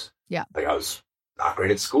those. Yeah. Like I was not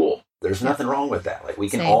great at school. There's nothing wrong with that. Like we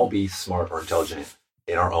can all be smart or intelligent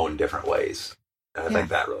in our own different ways. And I think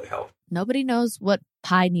that really helped. Nobody knows what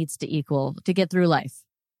pi needs to equal to get through life.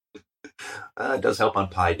 It does help on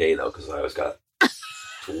Pi Day though, because I always got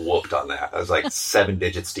whooped on that. I was like 7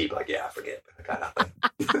 digits deep. Like, yeah, forget it. I got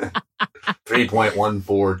nothing.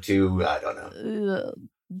 3.142. I don't know.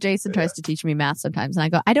 Jason tries to teach me math sometimes, and I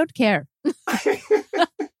go, I don't care.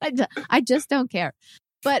 I just don't care.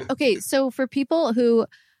 But okay, so for people who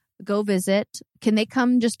go visit. Can they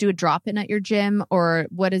come just do a drop-in at your gym, or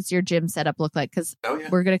what does your gym setup look like? Because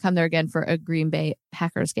we're going to come there again for a Green Bay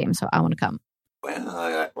Packers game, so I want to come.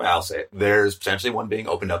 Well, I'll say it. There's potentially one being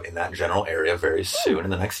opened up in that general area very soon in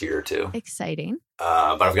the next year or two. Exciting.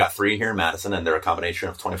 But I've got 3 here in Madison, and they're a combination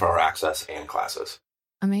of 24-hour access and classes.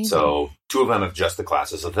 Amazing. So 2 of them have just the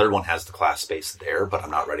classes. The third one has the class space there, but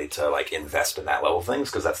I'm not ready to like invest in that level of things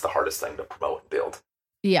because that's the hardest thing to promote and build.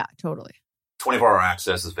 Yeah, totally. 24-hour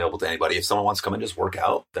access is available to anybody. If someone wants to come and just work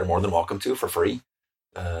out, they're more than welcome to for free.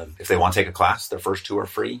 If they want to take a class, their first 2 are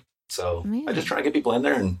free. So I just try to get people in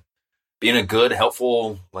there and be in a good,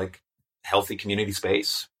 helpful, like healthy community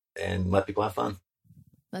space and let people have fun.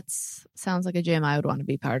 That sounds like a gym I would want to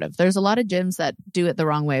be part of. There's a lot of gyms that do it the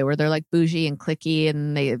wrong way, where they're like bougie and cliquey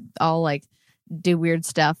and they all like do weird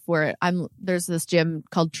stuff. Where there's this gym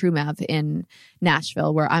called TrueMav in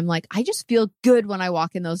Nashville where I'm like, I just feel good when I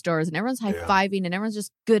walk in those doors and everyone's high-fiving and everyone's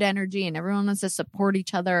just good energy and everyone wants to support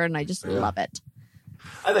each other and I just love it.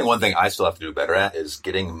 I think one thing I still have to do better at is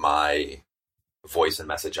getting my voice and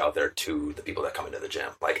message out there to the people that come into the gym.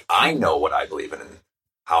 Like, I know what I believe in and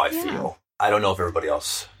how I feel. I don't know if everybody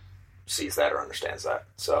else sees that or understands that.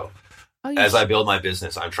 So as I build my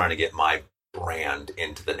business, I'm trying to get my brand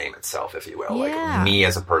into the name itself, if you will. Like me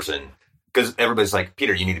as a person, because everybody's like,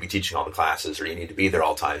 Peter, you need to be teaching all the classes or you need to be there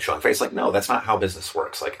all the time showing face. Like, no, that's not how business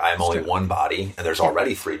works. Like, I'm only one body and there's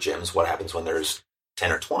already 3 gyms. What happens when there's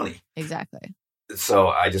 10 or 20? Exactly. So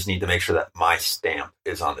I just need to make sure that my stamp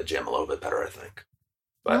is on the gym a little bit better, I think.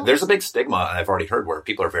 But there's a big stigma I've already heard where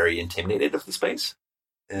people are very intimidated of the space.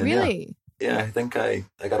 And really? Yeah, I think I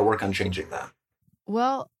got to work on changing that.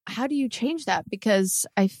 Well, how do you change that? Because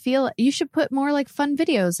I feel you should put more like fun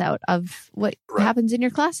videos out of what happens in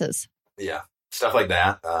your classes. Yeah, stuff like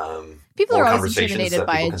that. People are always intimidated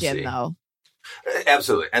by a gym, though.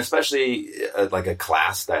 Absolutely. And especially like a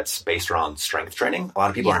class that's based around strength training. A lot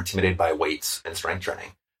of people are intimidated by weights and strength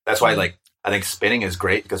training. That's why like I think spinning is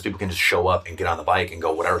great because people can just show up and get on the bike and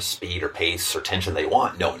go whatever speed or pace or tension they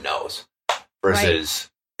want. No one knows. Versus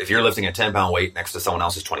if you're lifting a 10-pound weight next to someone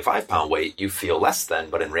else's 25-pound weight, you feel less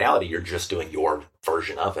than. But in reality, you're just doing your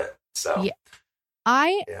version of it. So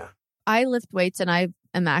I lift weights and I've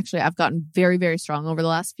gotten very, very strong over the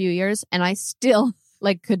last few years. And I still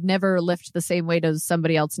like could never lift the same weight as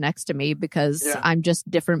somebody else next to me because I'm just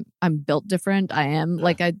different. I'm built different. I am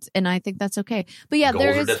and I think that's okay. But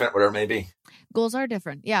goals are different, whatever it may be. Goals are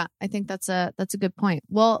different. Yeah, I think that's a good point.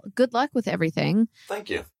 Well, good luck with everything. Thank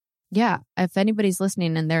you. Yeah, if anybody's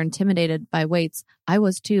listening and they're intimidated by weights, I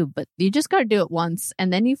was too, but you just got to do it once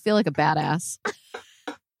and then you feel like a badass.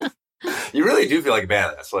 You really do feel like a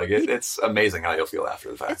badass. Like it's amazing how you'll feel after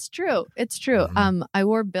the fact. It's true. It's true. Mm-hmm. I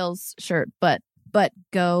wore Bill's shirt, but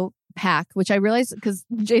go Pack, which I realized because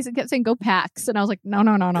Jason kept saying go Packs and I was like, no.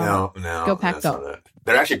 Go Pack, go.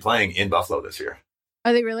 They're actually playing in Buffalo this year.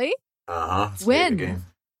 Are they really? Uh-huh. When? Game.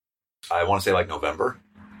 I want to say like November.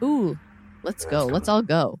 Ooh, let's go. Let's all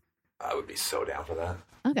go. I would be so down for that.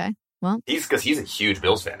 Okay. Well, he's a huge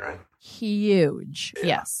Bills fan, right? Huge. Yeah.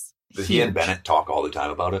 Yes. Does he and Bennett talk all the time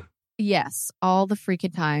about it? Yes. All the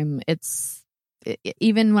freaking time.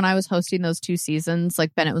 Even when I was hosting those 2 seasons,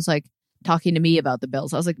 like Bennett was like talking to me about the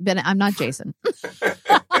Bills. I was like, Bennett, I'm not Jason.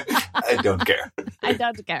 I don't care. I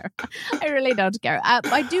don't care. I really don't care.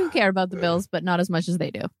 I do care about the Bills, but not as much as they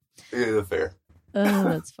do. Yeah, fair. Oh,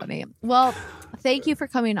 that's funny. Well, thank you for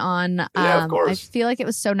coming on. Yeah, of course. I feel like it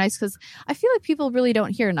was so nice because I feel like people really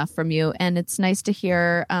don't hear enough from you. And it's nice to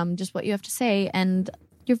hear just what you have to say. And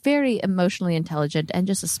you're very emotionally intelligent and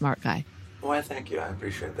just a smart guy. Well, thank you. I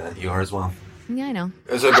appreciate that. You are as well. Yeah, I know.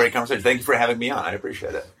 It was a great conversation. Thank you for having me on. I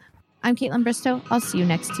appreciate it. I'm Caitlin Bristow. I'll see you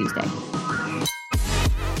next Tuesday.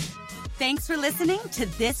 Thanks for listening to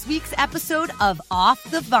this week's episode of Off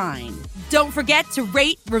the Vine. Don't forget to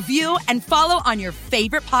rate, review, and follow on your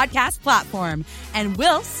favorite podcast platform. And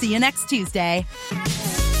we'll see you next Tuesday.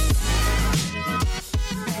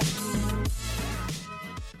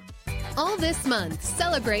 All this month,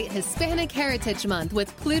 celebrate Hispanic Heritage Month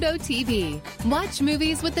with Pluto TV. Watch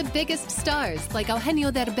movies with the biggest stars like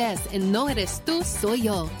Eugenio Derbez in No Eres Tú, Soy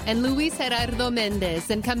Yo, and Luis Gerardo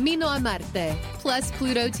Méndez in Camino a Marte. Plus,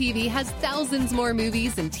 Pluto TV has thousands more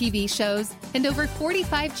movies and TV shows and over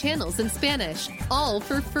 45 channels in Spanish, all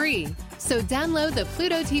for free. So download the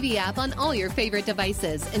Pluto TV app on all your favorite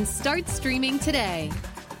devices and start streaming today.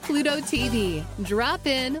 Pluto TV. Drop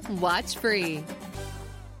in, watch free.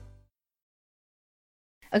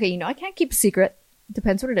 Okay, I can't keep a secret,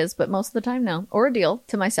 Depends what it is, but most of the time, no. Or a deal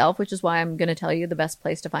to myself, which is why I'm going to tell you the best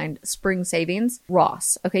place to find spring savings,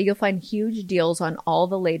 Ross. Okay, you'll find huge deals on all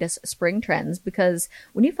the latest spring trends because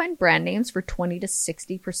when you find brand names for 20 to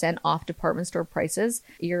 60% off department store prices,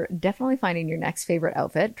 you're definitely finding your next favorite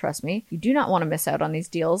outfit. Trust me, you do not want to miss out on these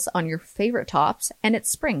deals on your favorite tops, and it's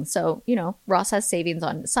spring. So, Ross has savings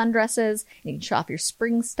on sundresses, and you can shop your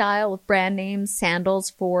spring style with brand names, sandals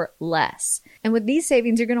for less. And with these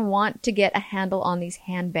savings, you're going to want to get a handle on these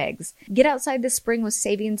handbags. Get outside this spring with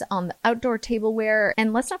savings on the outdoor tableware,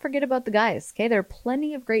 and let's not forget about the guys, okay? There are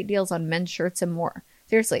plenty of great deals on men's shirts and more.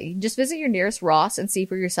 Seriously, just visit your nearest Ross and see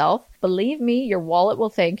for yourself. Believe me, your wallet will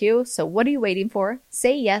thank you. So what are you waiting for?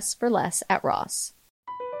 Say yes for less at Ross.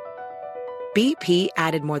 BP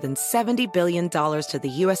added more than $70 billion to the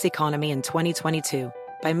U.S. economy in 2022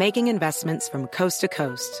 by making investments from coast to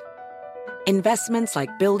coast. Investments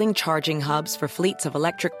like building charging hubs for fleets of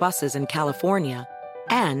electric buses in California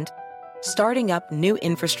and starting up new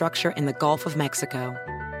infrastructure in the Gulf of Mexico.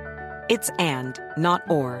 It's and, not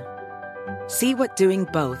or. See what doing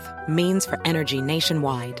both means for energy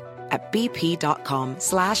nationwide at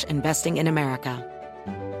bp.com/investing in America.